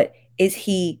 But is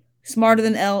he smarter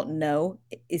than Elle? No.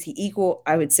 Is he equal?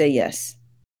 I would say yes.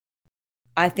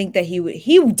 I think that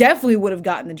he definitely would have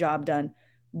gotten the job done.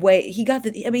 He got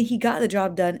the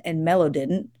job done and Mello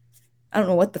didn't. I don't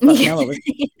know what the fuck Mello was,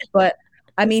 but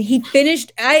I mean, he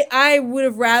finished. I would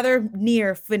have rather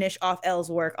Near finish off Elle's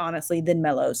work, honestly, than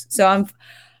Mello's. So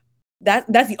that's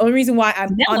the only reason why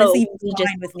I'm honestly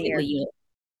fine with Near.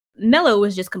 Mello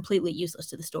was just completely useless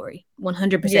to the story,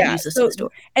 100% useless to the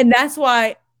story, and that's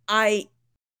why I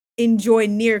enjoy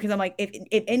Near, because I'm like,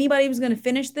 if anybody was going to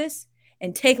finish this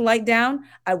and take Light down,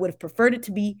 I would have preferred it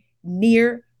to be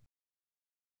Near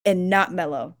and not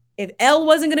Mello. If Elle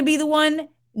wasn't going to be the one,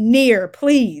 Near,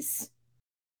 please.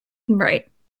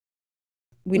 Right.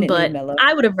 We didn't need Mello.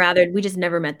 I would have rather we just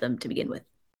never met them to begin with.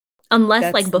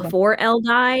 Unless before Elle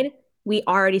died, we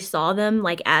already saw them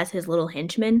as his little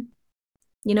henchmen.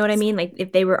 You know what I mean? Like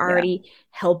if they were already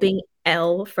helping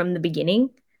Elle from the beginning,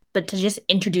 but to just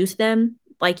introduce them,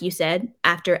 like you said,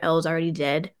 after Elle's already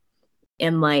dead,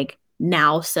 and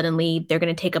now suddenly they're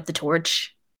gonna take up the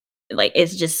torch.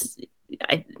 It's just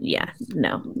I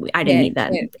didn't need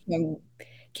that.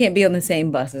 Can't be on the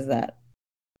same bus as that.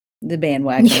 The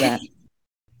bandwagon of that.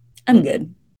 I'm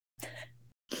good.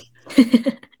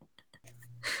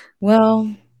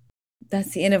 Well,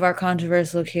 that's the end of our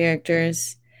controversial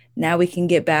characters. Now we can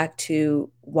get back to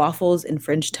waffles and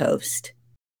French toast.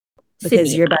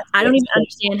 Because Sydney, I don't even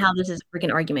understand how this is a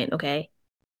freaking argument, okay?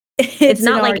 It's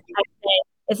not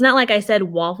like I said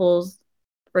waffles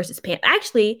versus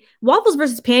Actually, waffles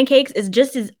versus pancakes is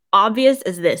just as obvious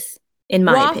as this, in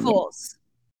my opinion. Waffles.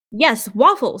 Yes,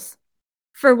 waffles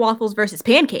for waffles versus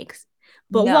pancakes.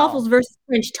 But waffles versus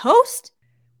French toast?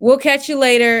 We'll catch you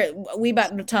later. We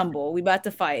about to tumble. We about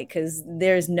to fight because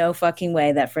there's no fucking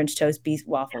way that French toast beats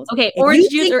waffles. Okay, orange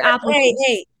juice or apple juice?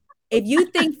 Hey, if you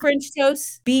think French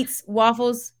toast beats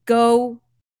waffles, go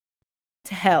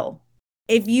to hell.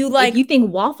 If you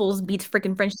think waffles beats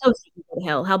freaking French toast, you can go to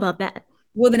hell. How about that?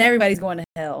 Well, then everybody's going to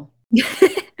hell.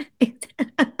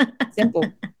 Simple.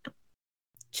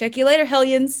 Check you later,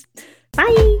 hellions.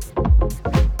 Bye.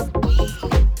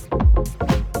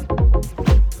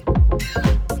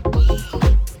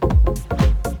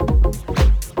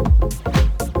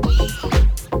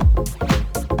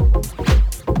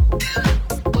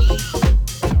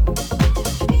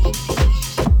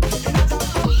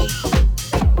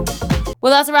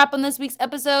 Well, that's a wrap on this week's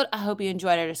episode. I hope you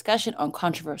enjoyed our discussion on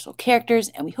controversial characters,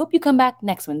 and we hope you come back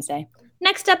next Wednesday.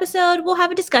 Next episode, we'll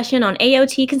have a discussion on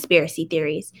AOT conspiracy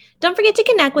theories. Don't forget to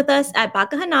connect with us at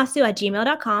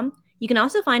bakahanasu@gmail.com. You can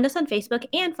also find us on Facebook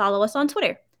and follow us on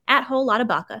Twitter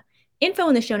 @WholeLotOfBaka. Info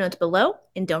in the show notes below,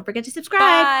 and don't forget to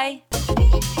subscribe.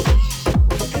 Bye.